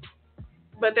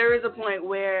 but there is a point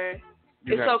where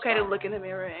it's okay to look in the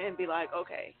mirror and be like,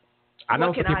 okay. I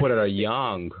know some people that are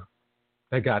young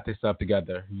that got this stuff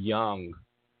together, young,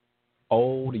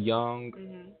 old, young.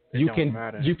 Mm-hmm.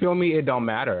 You feel me? It don't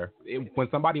matter. When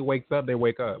somebody wakes up, they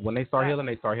wake up. When they start healing,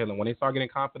 they start healing. When they start getting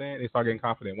confident, they start getting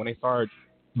confident. When they start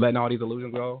letting all these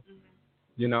illusions go,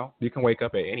 you can wake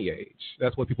up at any age.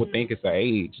 That's what people think is the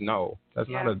age. No, it's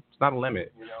not a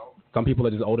limit. Some people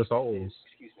are just older souls,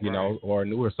 or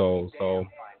newer souls. So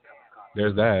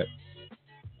there's that.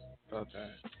 Okay.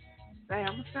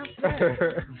 Damn, stop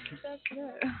that.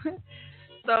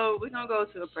 So we're going to go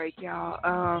to a break, y'all.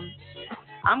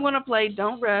 I'm going to play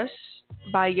Don't Rush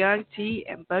by Young T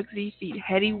and Bugsy feat.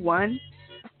 Hetty 1.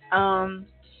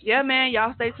 Yeah, man,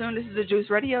 y'all stay tuned. This is the Juice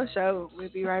Radio Show. We'll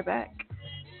be right back.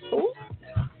 Ooh.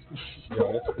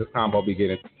 Yo, this combo be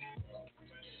getting...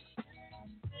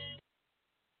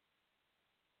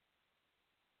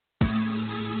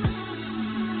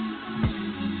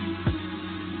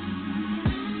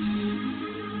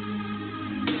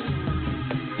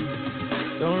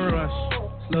 Don't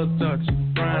rush, slow touch,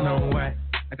 brown and white.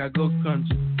 Like I go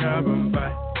country, grab and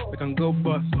buy. We can go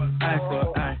bust, eye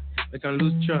for eye. We can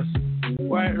lose trust.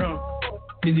 White rum,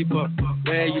 easy pop.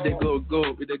 Where you they go,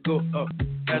 we they go up.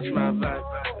 That's my vibe.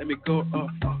 Let me go up.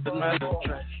 That's my little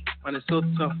trash. Man, it's so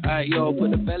tough. Alright, yo,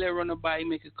 put the belly on the body,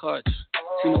 make a catch.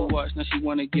 She no watch, now she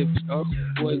wanna give up.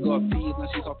 Boy got peas, now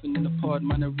she's hopping in the pod.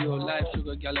 Man, a real life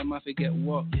sugar gal, I might forget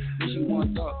what. When she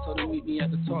want dark, told her meet me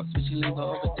at the top. Switching lanes the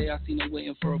other day, I seen her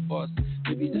waiting for a bus.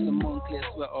 Maybe just a Moncler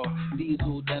sweater,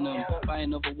 diesel denim. Buy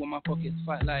another one, my pockets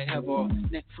fight like heather.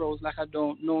 Neck froze like I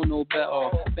don't know no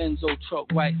better. Benzo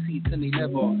truck, white seats and they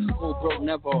leather. Go broke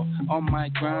never. On my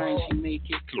grind, she make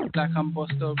it look like I'm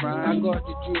Busta Rhymes. I got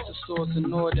the juice, the sauce,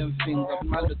 and all them things. I've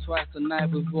married twice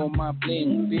tonight with all my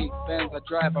bling. Big Benz, I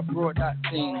drive, I brought that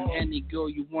thing. Any girl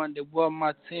you want, they were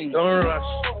my thing. Don't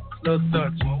rush, slow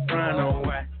touch, brown and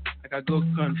white. Like I go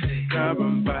country, grab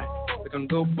and buy. We can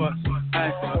go bust,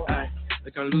 eye for eye.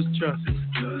 They can lose trust.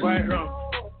 White rum,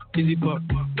 easy pop.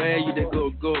 Where you they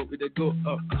go, we they go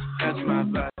up. That's my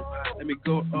vibe. Let me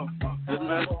go up. That's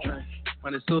my trash.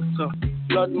 Man, it's so tough.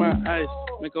 Blood my eyes,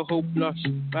 make a whole blush.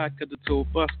 Back at the tour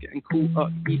bus, getting cool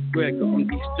up. Eat square, got on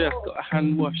de-stress. Got a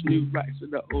hand wash, new racks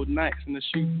with the old Nikes in the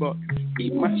shoebox.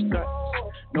 Eat my straps,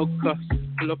 no cuss.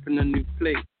 Pull up in a new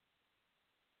plate.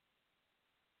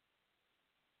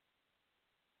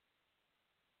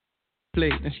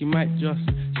 And she might just,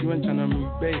 she went tryna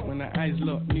move bait. When her eyes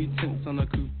locked, new tints on a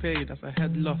coupe. That's a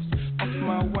head loss. Off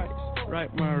my whites,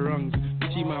 right my wrongs.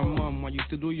 Bitchy my mum, I used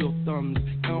to do your thumbs.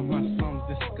 Count my sums,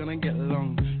 this is gonna get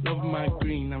long. Love my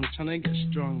green, I'm tryna get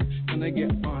strong. Tryna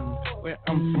get on, where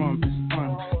I'm from is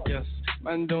on. Yes,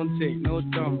 man don't take no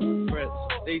dumb threats.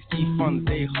 They see fun,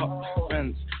 they hot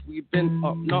friends. We been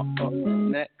up, not up,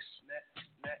 next.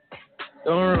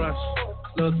 Don't rush,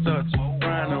 slow touch,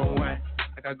 brown and white.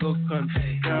 Like I go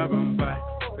country, grab and buy.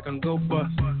 We can go bust,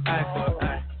 eye for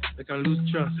eye. We can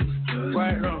lose trust.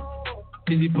 White rum,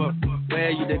 Easy pop, where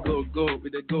you they go, we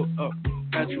they go up.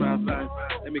 Catch my vibe,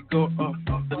 let me go up.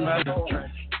 The night is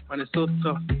trash, man, it's so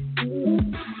tough.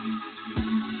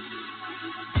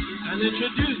 And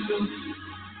introduce them,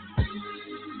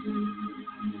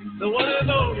 the one and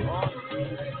only.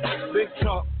 Big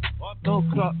chop, no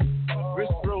clock,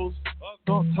 wrist rolls,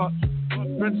 don't touch.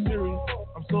 Red series,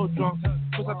 I'm so drunk,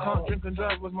 cause I can't drink and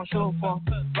drive with my chauffeur.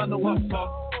 Man, the what's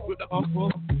up with the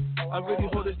alcohol. I really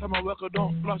hold this time I work, I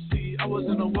don't blush. See, I was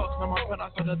in the works, now my friend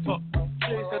outside the top.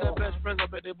 They said they're best friends, I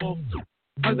bet they both.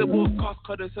 As they both cost,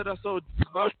 cause they said I so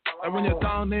gosh. And when you're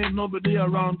down, ain't nobody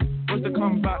around. Once they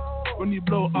come back, when you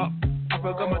blow up. I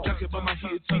forgot my jacket, but my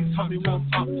heated teeth help me warm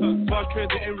up. Bar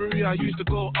trading in Rui, I used to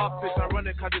go up. It's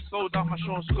ironic, I just sold out my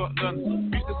show in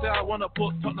Scotland. Used to say I wanna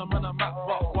put Tottenham on a map,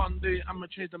 but one day I'ma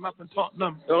change the map in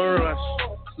Tottenham. Don't rush,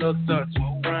 slow touch,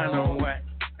 brown and white.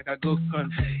 Like I go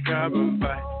country, grab and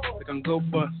buy. They can go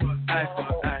bust, eye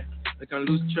for eye. They can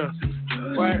lose trust,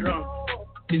 quite wrong.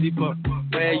 Easy pop,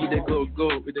 where you they go,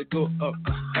 we they go up.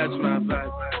 Catch my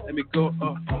vibe, let me go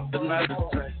up. The night is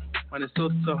tight, man, it's so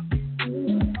tough.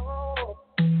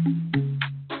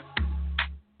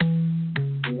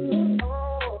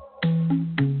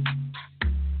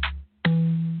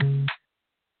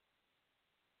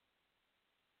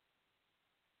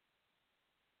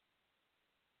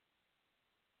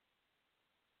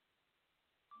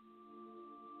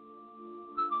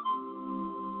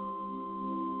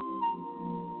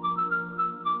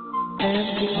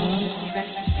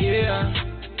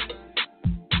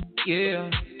 Yeah,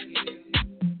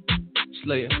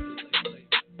 Slayer.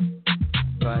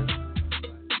 Right.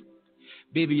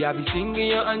 Baby, I be singing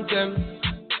your anthem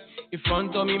in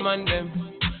front of me, man,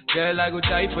 them. Girl, I go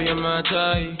die for your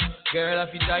matter. Girl,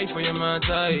 I feel die for your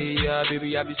matter. Yeah,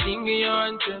 baby, I be singing your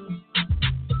anthem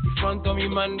in front of me,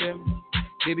 man, them.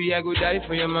 Baby, I go die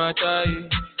for your matter.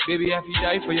 Baby, I feel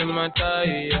die for your matter.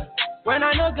 Yeah. When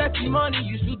I no get the money,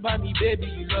 you stood by me, baby.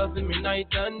 You love me night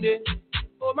and day.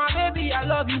 Oh my baby, I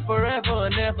love you forever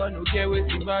and ever. No care what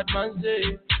the bad man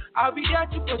say. I'll be there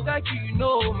to protect you, you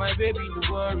know, my baby.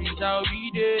 No worries, I'll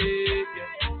be there.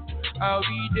 Yeah. I'll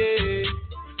be there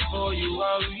for you.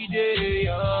 I'll be there.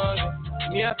 Yeah.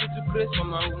 Me happy to praise for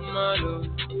my woman, love.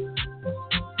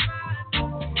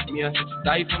 Me happy to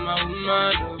die for my woman,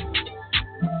 love.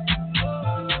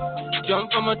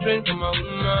 Jump from a train for my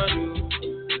woman, love.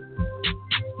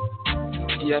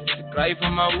 Me happy to cry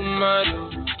for my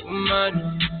woman,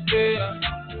 woman. Yeah.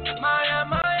 Maya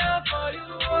for you,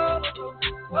 oh, oh,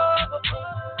 oh, oh.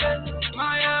 Yeah.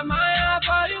 Maya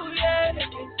for you, yeah,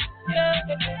 yeah,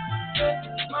 yeah.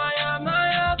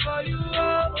 Maya for you, oh,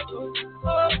 oh,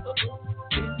 oh, oh.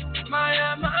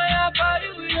 Maya for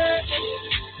you, yeah,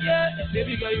 yeah.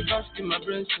 Baby girl, you bask in my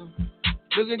brain, so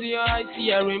look into your eyes,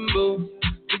 see a rainbow.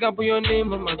 You can put your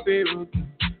name on my payroll.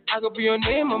 I can put your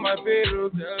name on my payroll,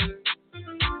 girl.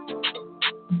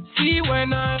 See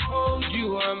when I hold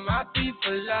you, I'm happy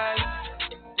for life.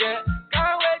 Yeah,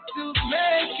 can't wait to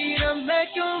make it and make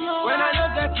you move. When I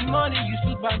don't get the money, you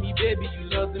stood by me, baby. You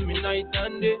love me night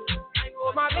and day.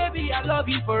 Oh my baby, I love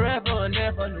you forever and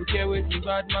ever. No care what the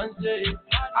bad man say.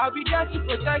 I'll be there to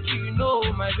protect you, you know,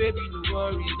 my baby. No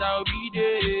worries, I'll be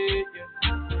there.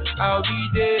 Yeah. I'll be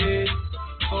there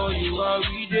for you. I'll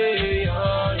be there.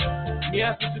 Oh, yeah. Me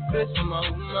happy to praise for my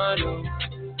woman, oh.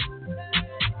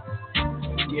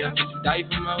 Me happy to die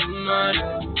for my woman, oh.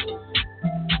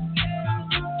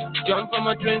 Jump from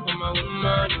a train for my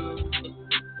woman, oh.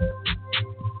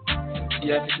 Me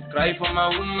happy to cry for my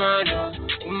woman, oh.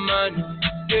 Woman, oh.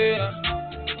 Yeah.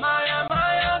 Maya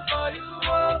for you, oh,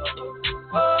 oh,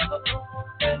 oh, oh.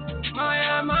 Yeah.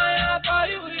 Maya for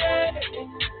you, yeah,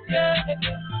 yeah,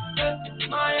 yeah.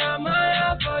 Maya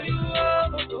for you, oh,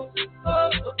 oh, oh,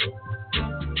 oh.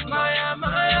 Maya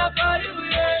for you,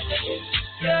 yeah,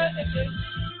 yeah, yeah.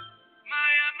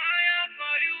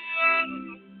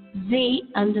 Z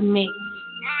on the mix.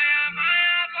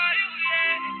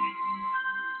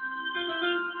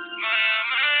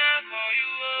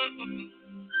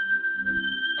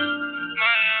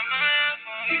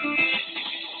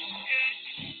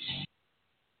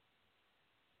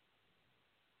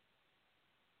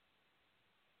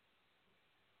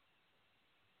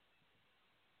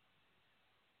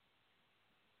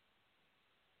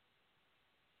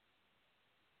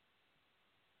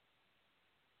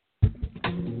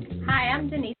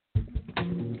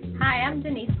 Hi, I'm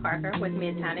Denise Parker with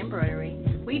Midtown Embroidery.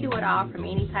 We do it all from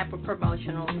any type of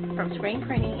promotional, from screen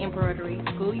printing, embroidery,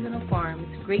 school uniforms,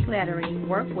 Greek lettering,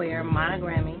 workwear,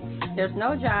 monogramming. There's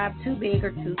no job too big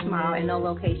or too small and no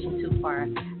location too far.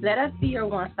 Let us be your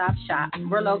one-stop shop.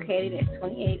 We're located at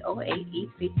 2808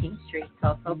 East 15th Street,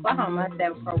 Tulsa, Oklahoma,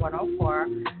 74104.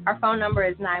 Our phone number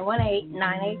is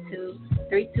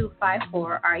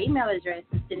 918-982-3254. Our email address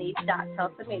is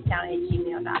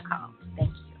denise.tulsamidtown@gmail.com. Thank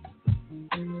you.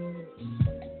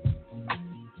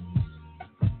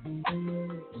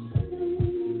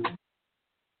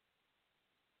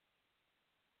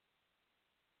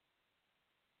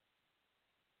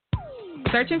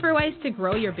 Searching for ways to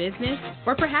grow your business?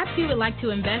 Or perhaps you would like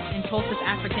to invest in Tulsa's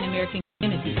African American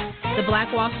community? The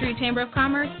Black Wall Street Chamber of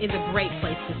Commerce is a great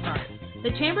place to start.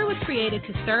 The Chamber was created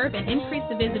to serve and increase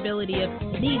the visibility of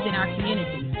needs in our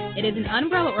community. It is an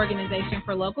umbrella organization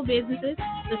for local businesses,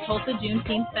 the Tulsa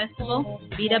Juneteenth Festival,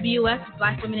 BWS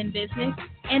Black Women in Business,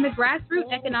 and the Grassroots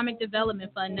Economic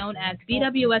Development Fund known as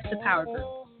BWS The Power Group.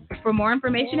 For more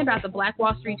information about the Black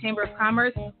Wall Street Chamber of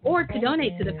Commerce or to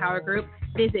donate to the Power Group,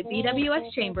 visit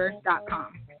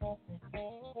bwschamber.com.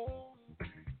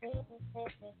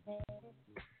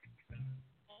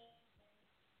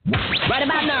 Right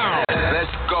about now. Let's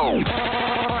go.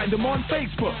 Find them on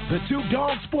Facebook, The Two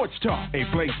Dog Sports Talk. A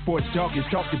place sports talk is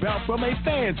talked about from a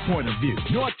fan's point of view.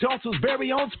 North Tulsa's very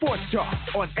own sports talk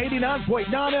on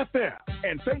 89.9 FM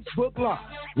and Facebook Live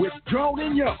with Drone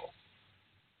and Yo.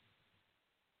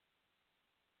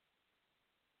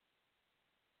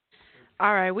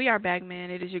 All right, we are back,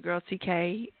 man. It is your girl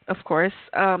TK, of course,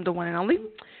 the one and only.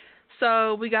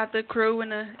 So we got the crew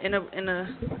in a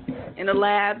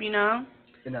lab, you know.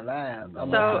 In a lab.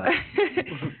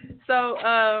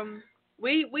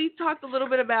 We talked a little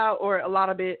bit about, or a lot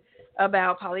of it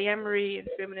about polyamory and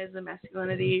feminism,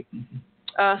 masculinity.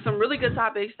 Some really good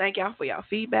topics. Thank y'all for y'all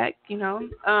feedback, you know.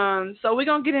 So we're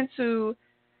gonna get into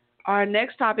our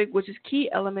next topic, which is key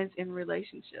elements in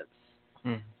relationships.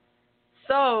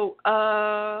 So,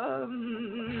 how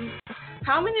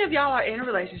many of y'all are in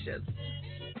relationships?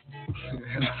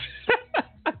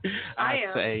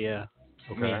 I'd say yeah.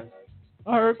 Okay.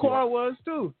 I heard Quad was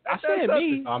too. I said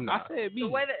me. I'm not. I said me. The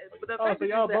fact is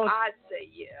that I'd say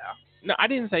yeah. No, I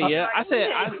didn't say yeah. I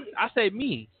said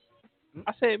me.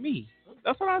 I said me.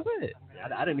 That's what I said.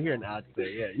 I didn't hear an odd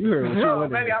say yeah. You heard what you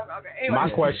wanted. Maybe okay. Anyway. My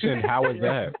question: how is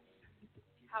that?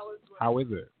 How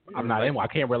is it? I'm not in one.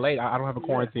 I can't relate. I don't have a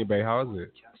quarantine, babe. How is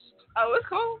it? Oh, it's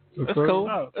cool. It's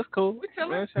cool. It's cool. We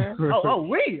chilling.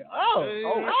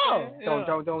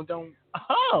 Don't.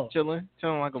 Chilling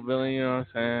like a villain. You know what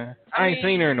I'm saying? I ain't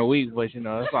seen her in a week, but you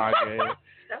know it's all good.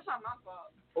 That's not my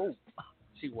fault. Oh,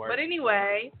 she worked. But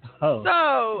anyway,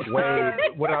 so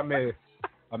wait, what did I miss?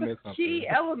 I missed something. Key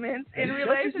elements in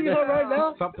relationships. Right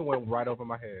now? Something went right over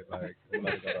my head. Like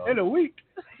in a week.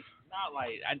 Not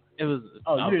like it was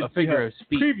a figure of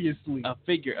speech. Previously, a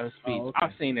figure of speech. Oh, okay.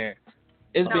 I've seen it.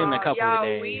 It's been a couple of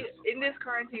days. We in this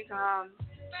quarantine time,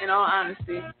 in all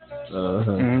honesty.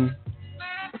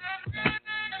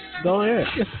 Go ahead.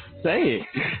 Say it.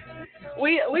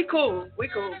 We cool, but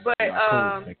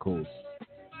cool.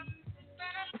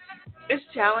 It's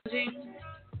challenging.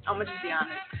 I'm gonna just be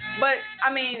honest. But I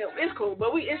mean, it's cool,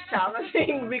 but it's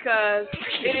challenging because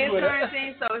it is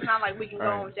quarantine, so it's not like we can go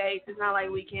on dates. It's not like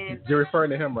we can. You're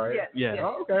referring to him, right? Yeah.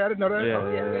 Oh, okay, I didn't know that. Yeah.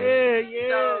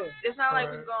 So it's not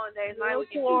like we can go on dates. It's not like we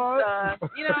can do stuff,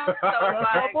 you know. So it's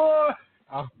like,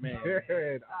 oh man,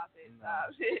 stop it.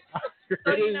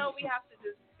 So you know, we have to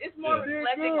just. It's more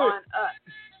reflecting on us.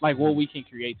 Like what we can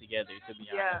create together, to be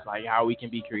honest. Like how we can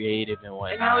be creative and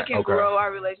whatnot. And how we can grow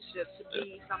our relationship to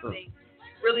be something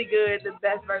really good, the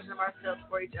best version of ourselves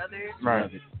for each other. Right.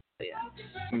 So, yeah.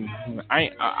 I'm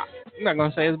not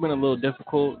gonna say it's been a little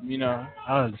difficult, you know.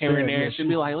 Here and there, she'll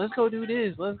be like, "Let's go do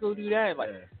this, let's go do that." Like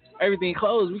everything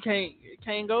closed, we can't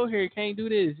go here, can't do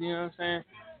this. You know what I'm saying?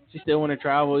 She still want to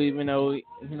travel, even though you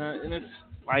know, and it's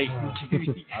like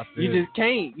you just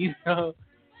can't, you know.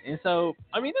 And so,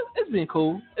 I mean, it's been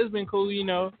cool. It's been cool, you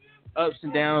know. Ups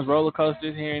and downs, roller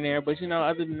coasters here and there, but you know,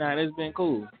 other than that, it's been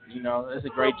cool. You know, it's a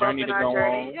great journey to go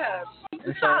on. Yeah,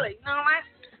 it's solid. You know what?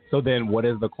 So then, what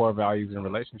is the core values in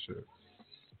relationships?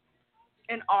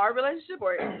 In our relationship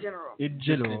or in general? In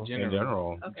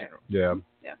general. Okay. Yeah.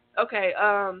 Okay.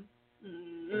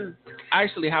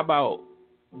 Actually, how about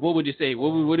what would you say? What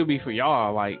would it be for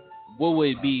y'all? Like, what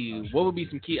would be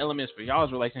some key elements for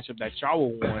y'all's relationship that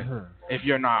y'all would want if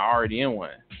you're not already in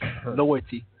one?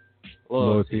 Loyalty.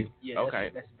 Yeah,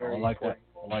 okay. That's very I like that.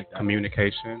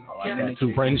 Communication. Yeah.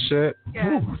 Friendship.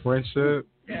 Yeah. Friendship.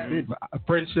 Yeah.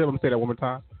 Friendship. I'm gonna say that one more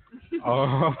time.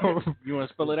 You want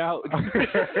to spell it out?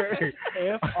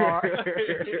 F-R.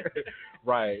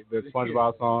 Right, the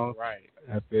SpongeBob song. Right.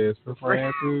 F is for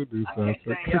friends who do something.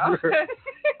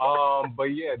 But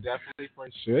yeah, definitely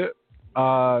friendship.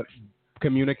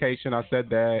 Communication, I said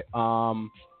that.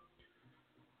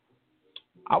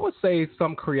 I would say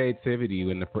some creativity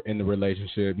in the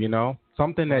relationship, you know?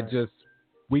 Something that just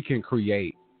we can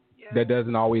create that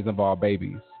doesn't always involve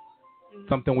babies.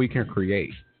 Something we can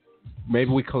create.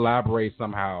 Maybe we collaborate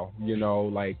somehow, you know,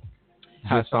 like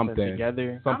have something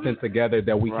together. Something together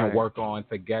that we can work on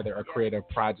together, a creative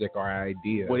project or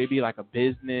idea. Would it be like a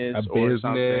business or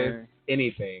something?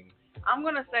 Anything? I'm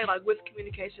going to say like with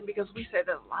communication, because we say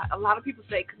that a lot of people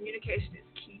say communication is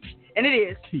key. And it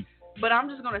is. Key. But I'm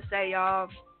just going to say, y'all.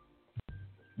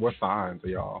 What signs are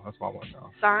y'all? That's what I want to know.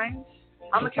 Signs?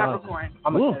 I'm a Capricorn.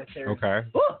 I'm a Sagittarius. Okay.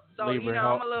 So, Libra, you know,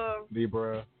 I'm a little...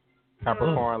 Libra,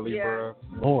 Capricorn, Libra.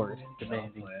 Lord.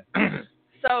 Demanding.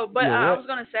 So, but I was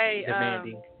going to say...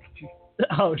 demanding.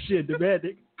 Oh, shit,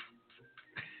 demanding.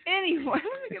 Anyway.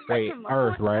 Wait,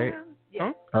 Earth, right?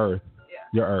 Yeah. Earth. Yeah.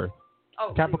 You're Earth.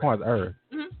 Oh, Capricorn's Earth.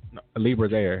 Mm-hmm. No,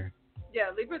 Libra's air.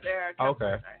 Yeah, Libra's air.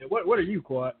 Okay. What are you,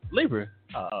 Quad? Libra.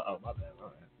 Oh, my bad.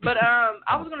 But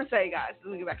I was gonna say, guys,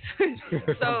 let me get back to it.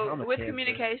 So with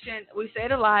communication, we say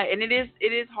it a lot, and it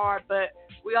is hard, but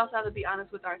we also have to be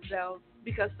honest with ourselves,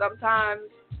 because sometimes,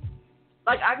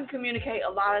 like, I can communicate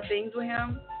a lot of things with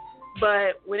him,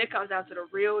 but when it comes down to the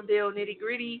real deal, nitty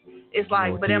gritty, it's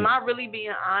like, but am I really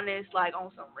being honest, like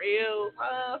on some real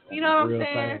stuff? You know what I'm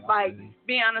saying? Like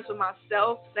being honest with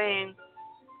myself, saying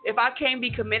if I can't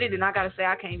be committed, then I gotta say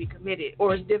I can't be committed,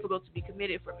 or it's difficult to be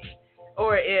committed for me.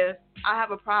 Or if I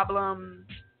have a problem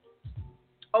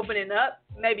opening up,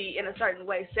 maybe in a certain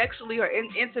way, sexually or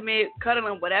intimate,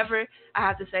 cuddling, whatever, I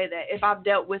have to say that. If I've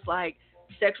dealt with, like,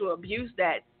 sexual abuse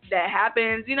that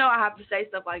happens, you know, I have to say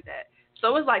stuff like that.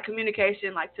 So it's like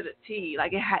communication, like, to the T.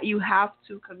 Like, you have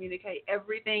to communicate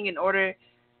everything in order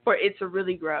for it to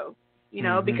really grow, you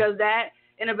know, because that,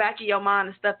 in the back of your mind,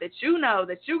 is stuff that you know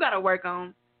that you got to work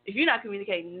on. If you're not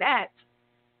communicating that,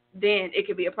 then it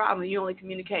could be a problem. You're only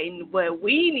communicating what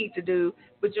we need to do,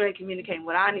 but you ain't communicating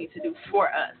what I need to do for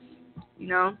us, you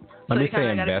know? Let me say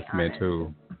investment,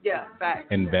 too. Yeah, facts.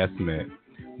 Investment.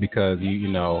 Because, you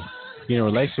know, you're in a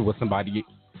relationship with somebody,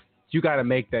 you got to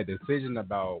make that decision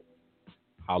about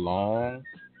how long,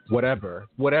 whatever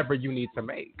you need to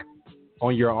make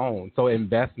on your own. So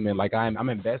investment, like I'm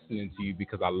investing into you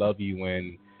because I love you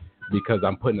and because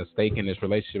I'm putting a stake in this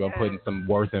relationship. I'm putting some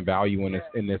worth and value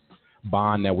in this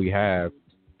bond that we have,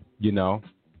 you know.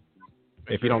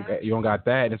 If you don't got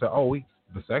that, and it's like,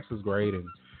 the sex is great, and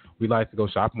we like to go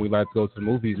shopping, we like to go to the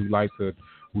movies, we like to.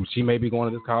 She may be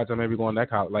going to this college, I may be going to that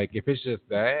college. Like if it's just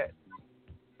that,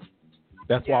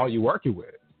 that's all you're working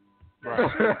with.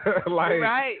 Right. Like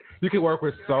right. You can work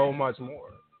with so much more,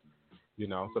 you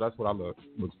know. So that's what I look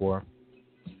for.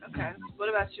 Okay. What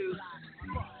about you?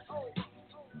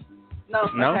 No.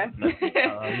 No. Okay.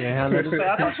 Yeah, I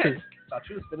thought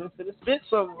you was finna spit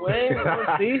somewhere.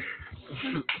 Let's see.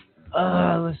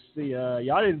 Let's see.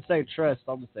 Y'all didn't say trust.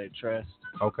 I'm gonna say trust.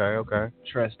 Okay.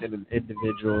 Trust in an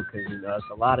individual, because you know, it's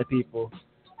a lot of people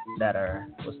that are,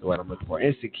 what's the word I'm looking for,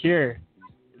 insecure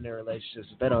in their relationships.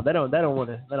 They don't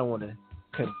want to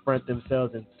confront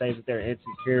themselves and say that they're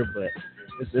insecure, but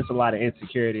it's a lot of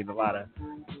insecurity in a lot of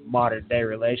modern day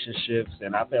relationships.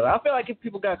 And I feel like if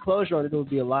people got closure on it, would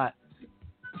be life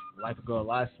would go a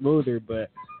lot smoother.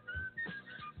 But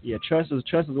yeah, trust is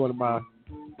one of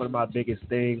my biggest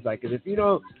things. Like, if you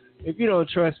don't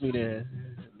trust me, then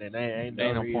ain't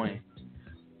no point.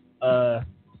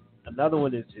 Another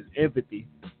one is empathy.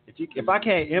 If I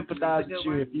can't empathize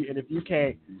with you, if you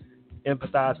can't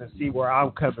empathize and see where I'm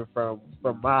coming from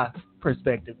my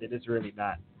perspective, then it's really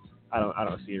not. I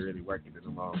don't see it really working in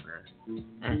the long run.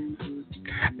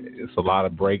 It's a lot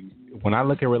of break. When I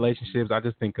look at relationships, I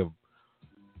just think of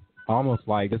almost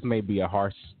like, this may be a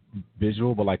harsh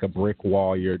visual, but like a brick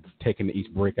wall, you're taking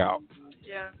each brick out.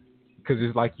 Yeah. Because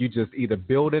it's like you just either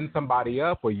building somebody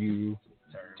up or you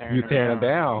tearing them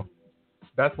down.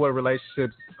 That's what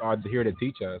relationships are here to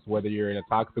teach us, whether you're in a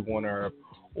toxic one or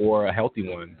a healthy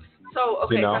one. So,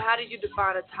 okay, you know? So how do you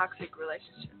define a toxic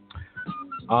relationship?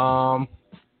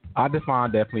 I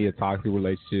define definitely a toxic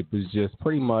relationship is just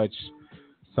pretty much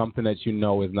something that you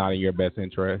know is not in your best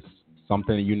interest,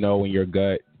 something that you know in your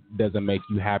gut doesn't make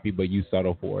you happy, but you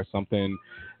settle for something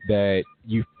that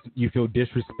you feel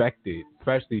disrespected,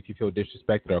 especially if you feel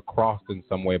disrespected or crossed in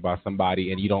some way by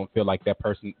somebody, and you don't feel like that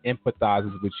person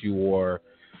empathizes with you or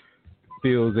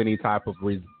feels any type of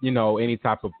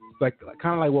like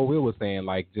kind of like what Will was saying,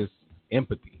 like just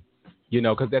empathy, you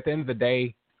know, because at the end of the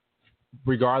day,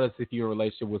 regardless if you're in a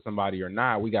relationship with somebody or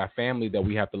not, we got family that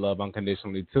we have to love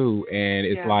unconditionally too. And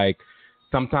it's like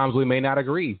sometimes we may not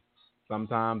agree.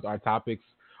 Sometimes our topics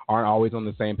aren't always on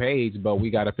the same page, but we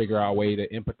got to figure out a way to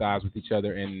empathize with each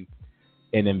other and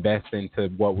invest into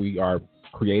what we are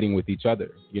creating with each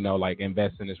other. You know, like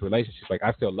invest in this relationship. Like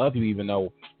I still love you even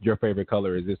though your favorite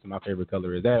color is this and my favorite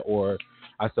color is that, or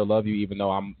I still love you even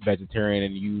though I'm vegetarian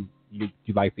and you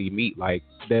like to eat meat. Like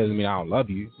that doesn't mean I don't love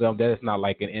you. So that's not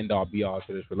like an end all be all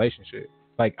to this relationship.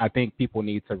 Like I think people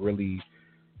need to really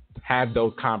have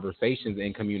those conversations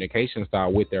and communication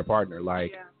style with their partner.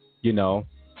 Like, you know,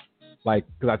 like,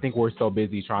 because I think we're so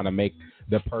busy trying to make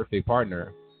the perfect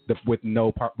partner with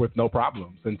no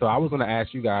problems. And so I was going to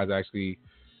ask you guys actually,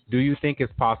 do you think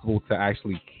it's possible to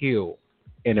actually heal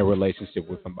in a relationship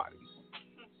with somebody?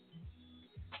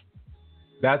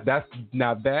 That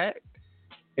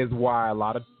is why a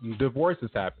lot of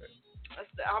divorces happen.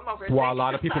 That's why a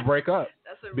lot of people break up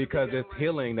because it's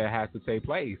healing that has to take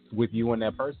place with you and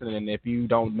that person. And if you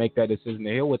don't make that decision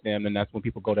to heal with them, then that's when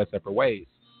people go their separate ways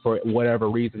for whatever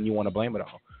reason you want to blame it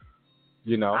on.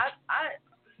 You know?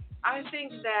 I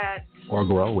think that... Or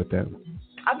grow with them.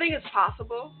 I think it's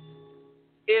possible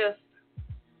if...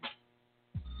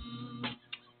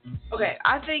 Okay,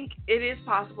 I think it is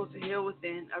possible to heal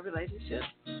within a relationship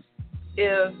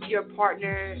if your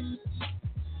partner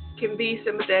can be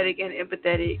sympathetic and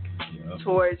empathetic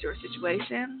towards your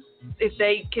situation, if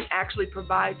they can actually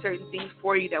provide certain things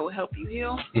for you that will help you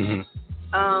heal.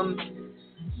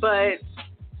 But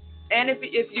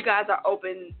if you guys are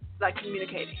open, like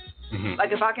communicating,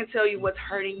 like if I can tell you what's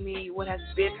hurting me, what has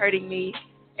been hurting me,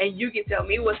 and you can tell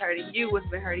me what's hurting you, what's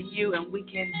been hurting you, and we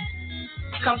can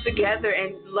come together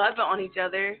and love on each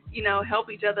other, you know, help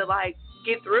each other like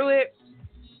get through it,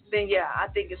 then yeah, I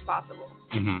think it's possible.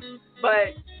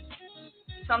 But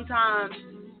sometimes,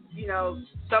 you know,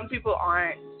 some people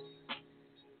aren't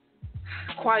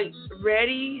quite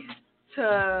ready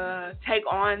to take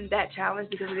on that challenge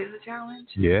because it is a challenge.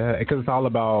 Yeah, because it's all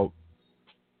about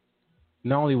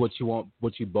not only what you want,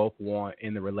 what you both want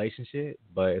in the relationship,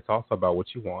 but it's also about what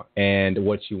you want and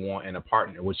what you want in a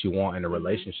partner, what you want in a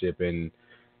relationship, and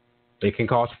it can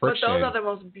cause friction. But those are the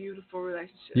most beautiful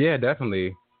relationships. Yeah,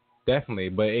 definitely.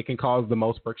 But it can cause the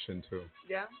most friction too.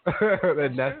 Yeah.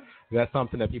 And that's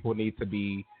something that people need to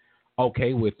be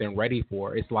okay with and ready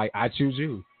for. It's like, I choose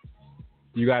you.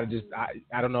 You got to just,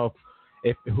 I don't know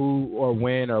if who or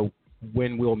when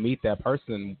we'll meet that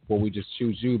person, will we just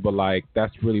choose you? But like,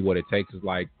 that's really what it takes, is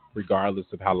like, regardless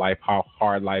of how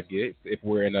hard life gets, if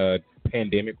we're in a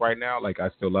pandemic right now, like I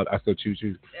still choose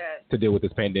you to deal with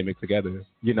this pandemic together,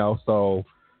 you know? So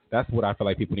that's what I feel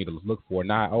like people need to look for.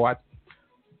 Not,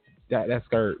 that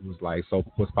skirt was like, so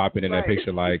what's popping in that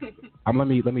picture? Like, let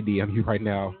me DM you right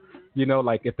now. You know,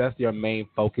 like if that's your main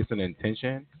focus and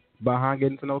intention behind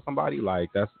getting to know somebody, like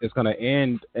it's gonna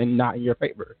end and not in your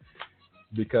favor,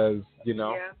 because you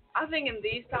know. Yeah, I think in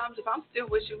these times, if I'm still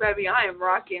with you, baby, I am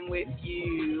rocking with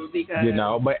you, because you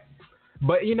know.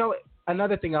 But you know,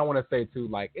 another thing I want to say too,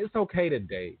 like it's okay to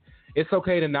date. It's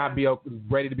okay to not be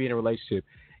ready to be in a relationship.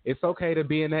 It's okay to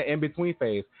be in that in between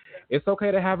phase. It's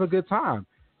okay to have a good time.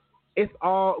 It's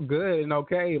all good and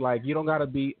okay. Like, you don't got to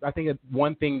be, I think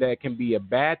one thing that can be a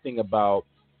bad thing about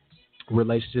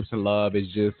relationships and love is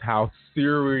just how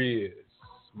serious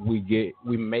we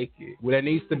make it. Well, there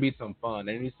needs to be some fun.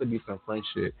 There needs to be some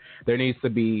friendship. There needs to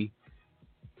be,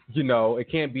 you know,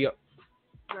 it can't be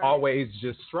always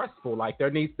just stressful. Like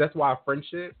that's why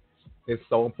friendship is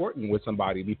so important with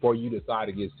somebody before you decide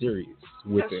to get serious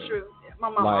with them. That's true. My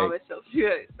mom always tells you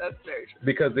that. That's very true.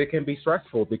 Because it can be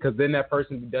stressful, because then that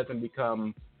person doesn't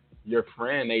become your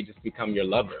friend, they just become your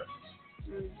lover.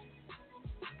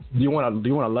 Do you want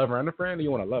a lover and a friend, or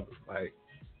you want a lover? Like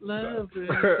lover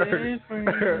and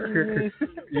friend.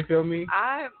 You feel me?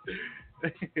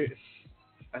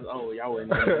 Y'all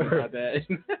wouldn't know about that.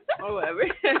 Whatever.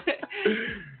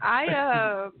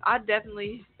 I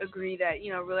definitely agree that,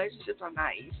 you know, relationships are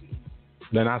not easy.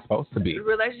 They're not supposed to be.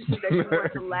 Relationships that you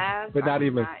want to last. They're not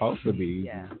even supposed to be.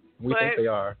 Yeah. We think they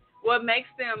are. What makes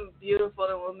them beautiful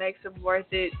and what makes them worth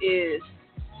it is,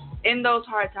 in those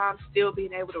hard times, still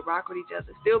being able to rock with each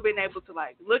other, still being able to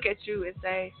like look at you and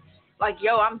say, like,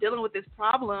 yo, I'm dealing with this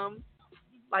problem.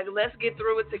 Like, let's get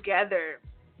through it together,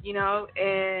 you know.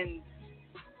 And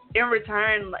in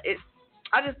return,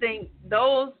 I just think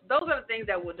those are the things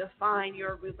that will define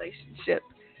your relationship.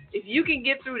 If you can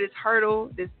get through this hurdle,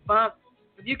 this bump,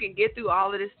 if you can get through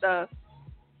all of this stuff,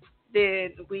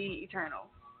 then we eternal.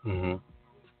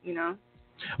 You know.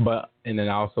 But and then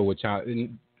also with child,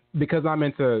 because I'm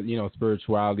into, you know,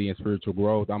 spirituality and spiritual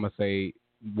growth, I'm gonna say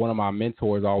one of my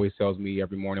mentors always tells me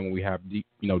every morning when we have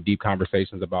deep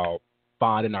conversations about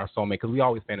finding our soulmate, because we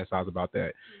always fantasize about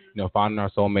that, finding our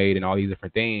soulmate and all these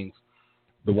different things.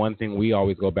 The one thing we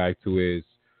always go back to is,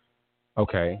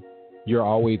 okay, you're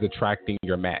always attracting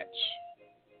your match.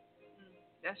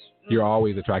 You're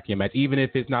always attracting your match, even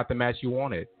if it's not the match you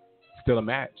wanted, still a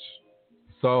match.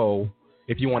 So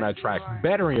if you want to attract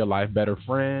better in your life, better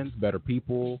friends, better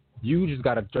people, you just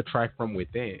got to attract from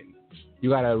within. You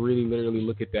got to really literally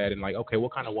look at that and like, okay,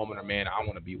 what kind of woman or man I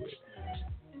want to be with?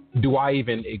 Do I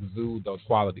even exude those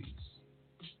qualities?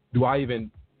 Do I even,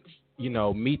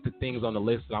 meet the things on the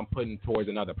list that I'm putting towards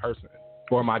another person?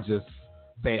 Or am I just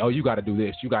saying, oh, you got to do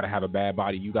this. You got to have a bad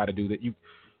body. You got to do that.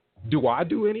 Do I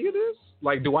do any of this?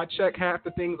 Like, do I check half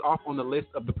the things off on the list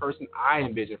of the person I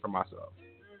envision for myself?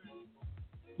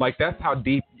 Like, that's how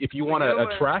deep, if you want to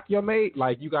attract your mate,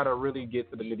 like, you got to really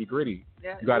get to the nitty gritty.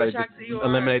 Yeah, you got to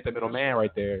eliminate the middleman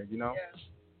right there, Yeah.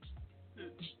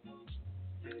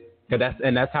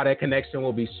 That's how that connection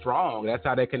will be strong. That's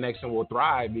how that connection will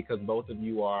thrive, because both of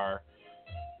you are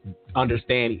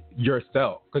understand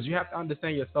yourself. Because you have to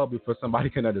understand yourself before somebody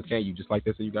can understand you. Just like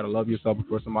they say, you got to love yourself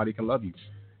before somebody can love you.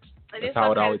 And it's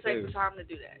okay to take the time to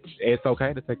do that. It's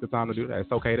okay to take the time to do that.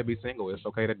 It's okay to be single. It's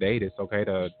okay to date. It's okay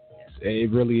to.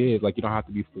 It really is. Like, you don't have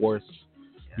to be forced.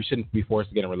 You shouldn't be forced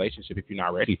to get in a relationship if you're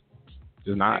not ready.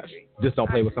 Just not. Just don't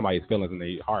play with somebody's feelings in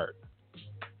their heart.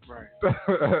 Right.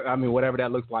 I mean, whatever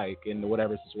that looks like in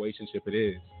whatever situationship it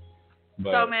is.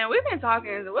 But, so, man, we've been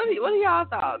talking. What are y'all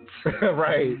thoughts?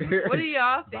 Right. What do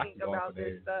y'all think about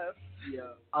this stuff?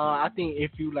 Yeah. I think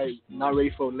if you not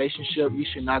ready for a relationship, you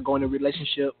should not go in a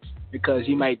relationship, because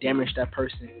you might damage that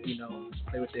person.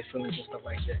 Play with their feelings and stuff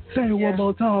like that. Say it one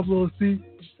more time, Lil C.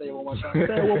 Say it one more time. Say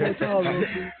it one more time, Lil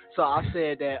C. So I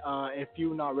said that if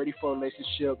you're not ready for a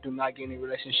relationship, do not get in a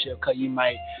relationship, because you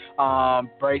might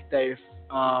break their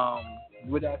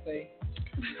what did I say?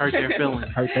 Hurt their feelings.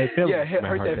 Yeah,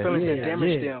 hurt their feelings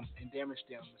and damage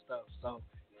them and stuff. So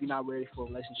if you're not ready for a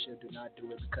relationship, do not do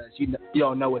it, because you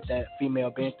don't know what that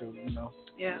female been through.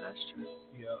 Yeah, that's true.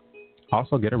 Yeah.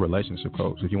 Also, get a relationship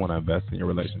coach if you want to invest in your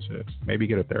relationship. Maybe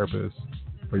get a therapist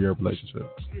for your relationship.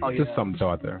 Just something to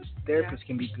throw out there. Therapists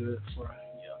can be good for.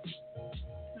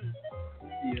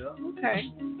 Yeah. Okay.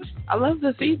 I love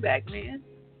the feedback, man.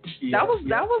 Yeah,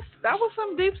 that was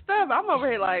some deep stuff. I'm over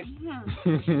here like,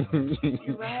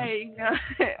 you're right.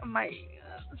 I'm like,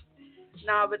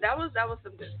 no, but that was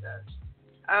some good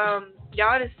stuff.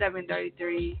 Y'all, it is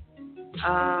 7:33.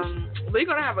 We're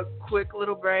gonna have a quick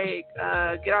little break.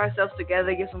 Get ourselves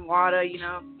together, get some water.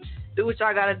 Do what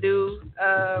y'all gotta do.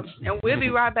 And we'll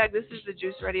be right back. This is the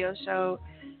Juice Radio Show.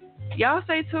 Y'all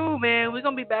stay tuned, man. We're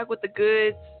gonna be back with the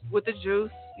goods, with the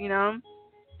juice.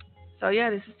 So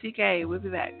yeah, this is TK. We'll be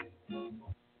back.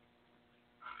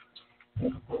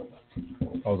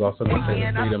 I was also going to say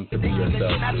the freedom to be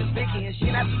yourself. She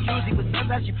not the juicy, but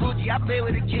sometimes she bougie. I play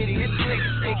with a kitty. It's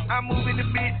sick. I'm moving the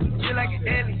bitch, feel like an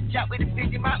alien. Chop with the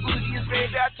 50, my Uzi is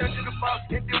ready. I turn to the boss,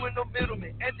 can't deal with no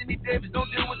middleman. Anthony Davis, don't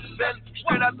deal with the belly.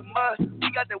 Straight out the mud. We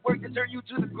got that work to turn you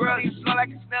to the grub. You smell like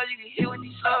a smell, you can hear with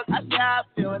these slugs. I say how I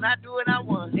feel, and I do what I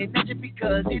want. And not just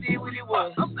because it is what it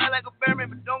was. I'm not like a bearman,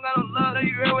 but don't got no love. Know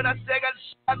you heard what I said, got the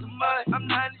shit out the mud. I'm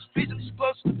not in the streets, I'm just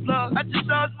close to the plug. I just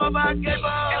saw his mother, I gave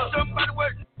up. And somebody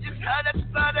work. Just how that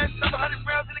fly, that's 700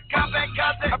 rounds in the compact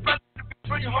contact. I brought the bitch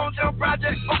from your hometown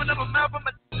project. Open up my mouth, I'm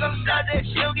gonna start that.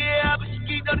 She'll get out, but she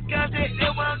keep on the contact.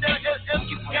 Then when I'm there, they'll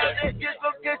keep the contact. Just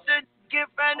location, can't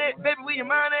find it. Baby, we your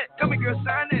mind it. Come here, girl,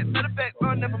 sign it. Matter of fact,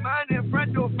 never mind it.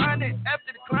 Front door, find it.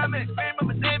 After the climate, frame of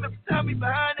my name, every time me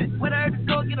behind it. When I heard the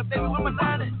door, get a baby with my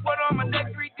line it. Water on my neck,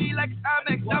 3D like it's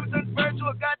IMAX. Diamonds on the verge to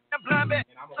a goddamn blind bag.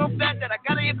 So fat that I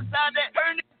gotta hit beside that.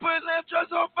 Turn it, put left trust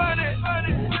on, find it.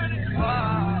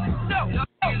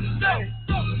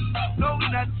 No, we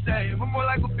not the same. I'm more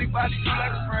like a big body, you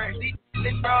like a frame.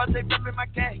 These bras, they reppin' my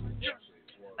game.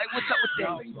 Like, what's up with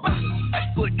that? I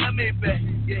put them in back,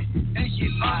 yeah. And shit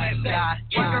on that back.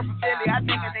 One girl from Philly, I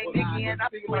think her name Nikki, and I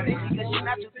pick with Nikki, cause she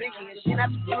not too picky, and she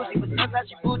not too juicy, but sometimes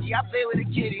she bougie. I play with a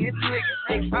kitty, it's sick.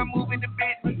 I'm moving the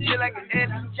bitch, chill like an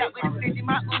alien. Chop with the 50,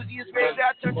 my Uzi is ready.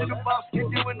 I turn to the boss,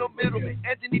 can't deal with no middleman.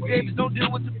 Anthony Davis, don't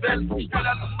deal with the belly. Straight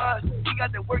out the mud, we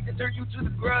got that work to turn you to the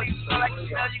grub. You smell like a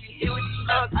smell, you can hear with these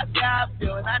slugs. I say how I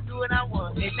feel, and I do what I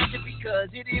want. And that's just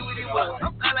because it is what it was.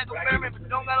 I'm not like a bearman, but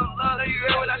don't got no love. You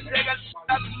heard what I said, got the shit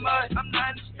out the mud. I'm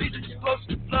not in the streets, I'm just close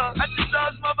to the plug. I just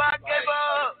saw his mother, I gave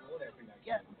up.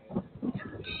 Yeah.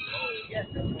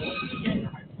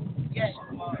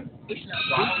 It's not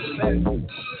booty,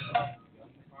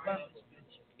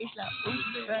 it's like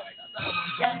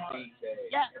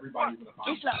yeah.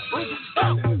 It's like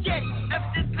yeah.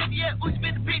 After this yeah, who's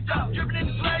been the big dog? Dripping in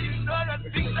the blood, you know I got the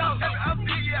big dog. I'm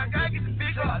big, yeah, I gotta get the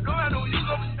big dog. I know you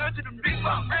gon' return to the big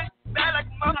dog. Bad like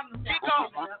a mother, kick off.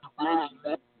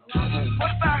 4,500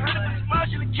 for the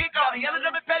march and the kick off. Yellow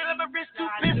up and petty, let my wrist too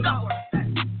pissed off.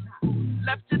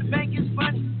 Left to the bank is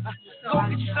funny. Go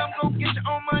get you some, go get your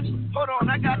own money. Hold on,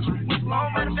 I got you. What's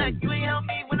long matter of fact, you ain't help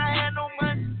me when I had no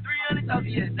money. 300,000,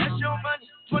 yeah, that's your money.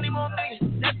 20 more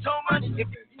million, that's your money. If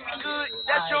you good,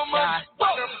 that's your money.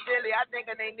 Girl from Philly, I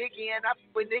think her name Nikki, and I f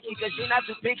with Nikki, cause she not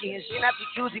too picky and she not too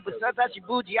choosy, but sometimes she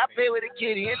bougie. I play with a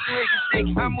kitty, and she is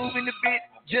sticky. I'm moving the bit,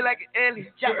 just like an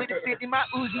alien. Chop with the 50, my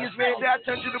Uzi is ready. I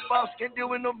turn to the boss, can't deal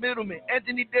with no middleman.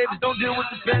 Anthony Davis, don't deal with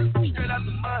the best. Straight out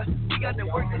the mud, we got that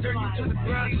work to turn you to the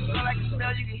ground. You smell like a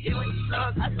smell, you can hear when you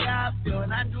suck. I say how I feel,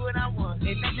 and I do what I want.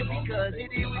 Ain't nothing because it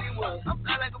is what it was. I'm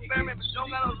not like a bear, but don't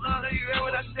got no love. You heard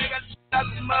what I say, got the out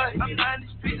the mud. I'm not in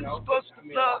the streets, I'm supposed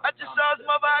to love. I just saw his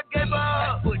mother, I gave her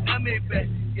up. Put them in back,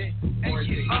 yeah. Ain't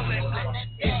shit on that black,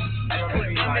 yeah. I put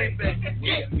them in back,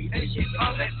 yeah. Ain't shit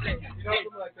on that black, yeah.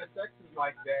 Like the sex is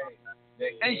like that.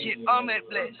 Ain't shit on that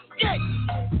black, yeah.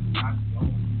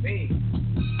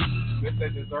 It's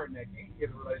that dessert that can't get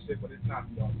a relationship, but it's not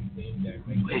the only thing that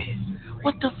makes it.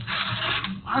 What the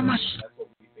how much? That's what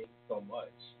we think so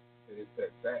much. That it's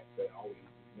that sex that always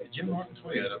makes Jim Martin's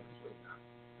way up.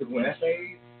 Because when that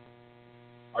fades,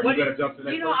 are you going to jump to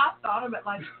that? You know, I've thought about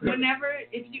like whenever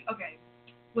if you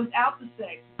without the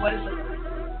sex, what is it?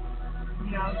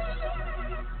 You know,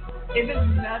 if it's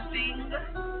nothing,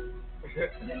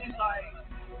 then it's like.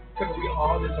 Because we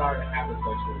all desire to have a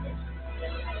sexual relationship.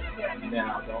 Yeah.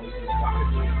 Now the only thing about it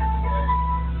is that,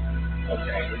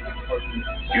 okay, this person.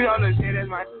 You don't understand, that's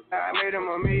my. I made him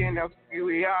 $1 million, now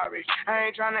we all rich. I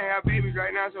ain't tryna have babies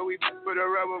right now, so we put a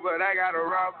rubber, but I got a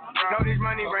rob. Know this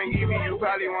money bring me, you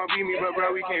probably won't beat me, but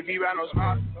bro, we can't be by no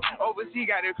smart. Overseas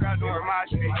got the crowd doing my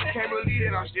shit. Can't believe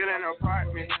that I'm still in an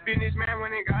apartment. Businessman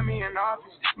when they got me in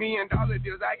office. $1 million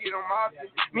deals, I get them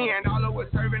often. $1 million was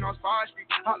serving on Spawn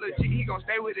Street. Holla G, he gon'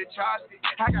 stay with the chopstick.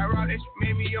 I got raw, that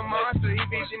made me a monster. He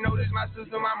bitch, you know this my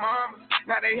sister, my mama.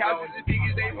 Now they houses as big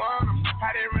as they want them.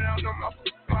 How they run on them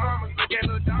mamas. Look at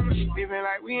little Thomas. Living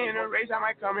like we in a race. I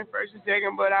might come in first and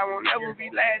second, but I won't never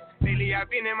be last. Lately I've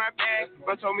been in my bag,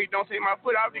 but told me don't take my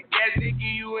foot off the gas. They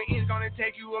give you an inch, gonna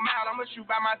take you a mile. I'ma shoot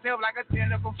by myself like a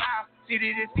technical foul.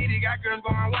 City to city, got girls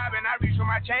going wild, and I reach for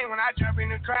my chain when I jump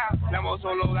in the crowd. Lambo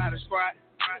solo got a squad.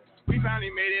 We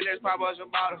finally made it, let's pop us a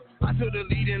bottle. I took the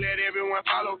lead and let everyone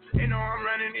follow. They know I'm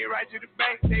running it right to the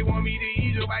bank. They want me to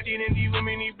ease up, I didn't leave them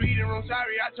in the bleeding room.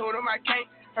 Sorry, I told them I can't.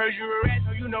 Heard you a rat,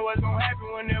 so you know what's gonna happen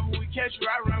whenever we catch you.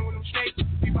 I run with them straight.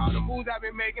 Keep all the moves I've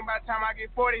been making. By the time I get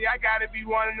 40, I gotta be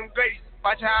one of them greats.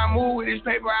 Watch how I move with this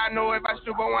paper. I know if I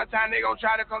strip on one time, they gon'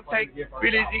 try to come take it.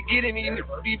 Really, is getting these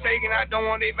be faking. I don't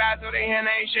want they vibe, so they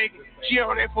hand ain't shaking. She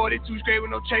on that 42 straight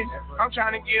with no chase. I'm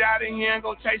trying to get out of here and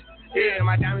go chase. Yeah,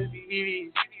 my diamonds be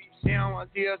VVs. They don't want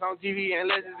to see us on TV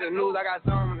unless it's the news. I got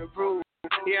something to prove.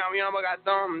 Yeah, I'm young, but got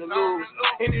something to lose.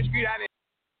 In the street, I didn't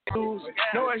lose.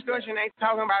 No extortion, ain't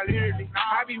talking about literally.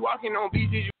 I be walking on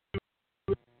beaches,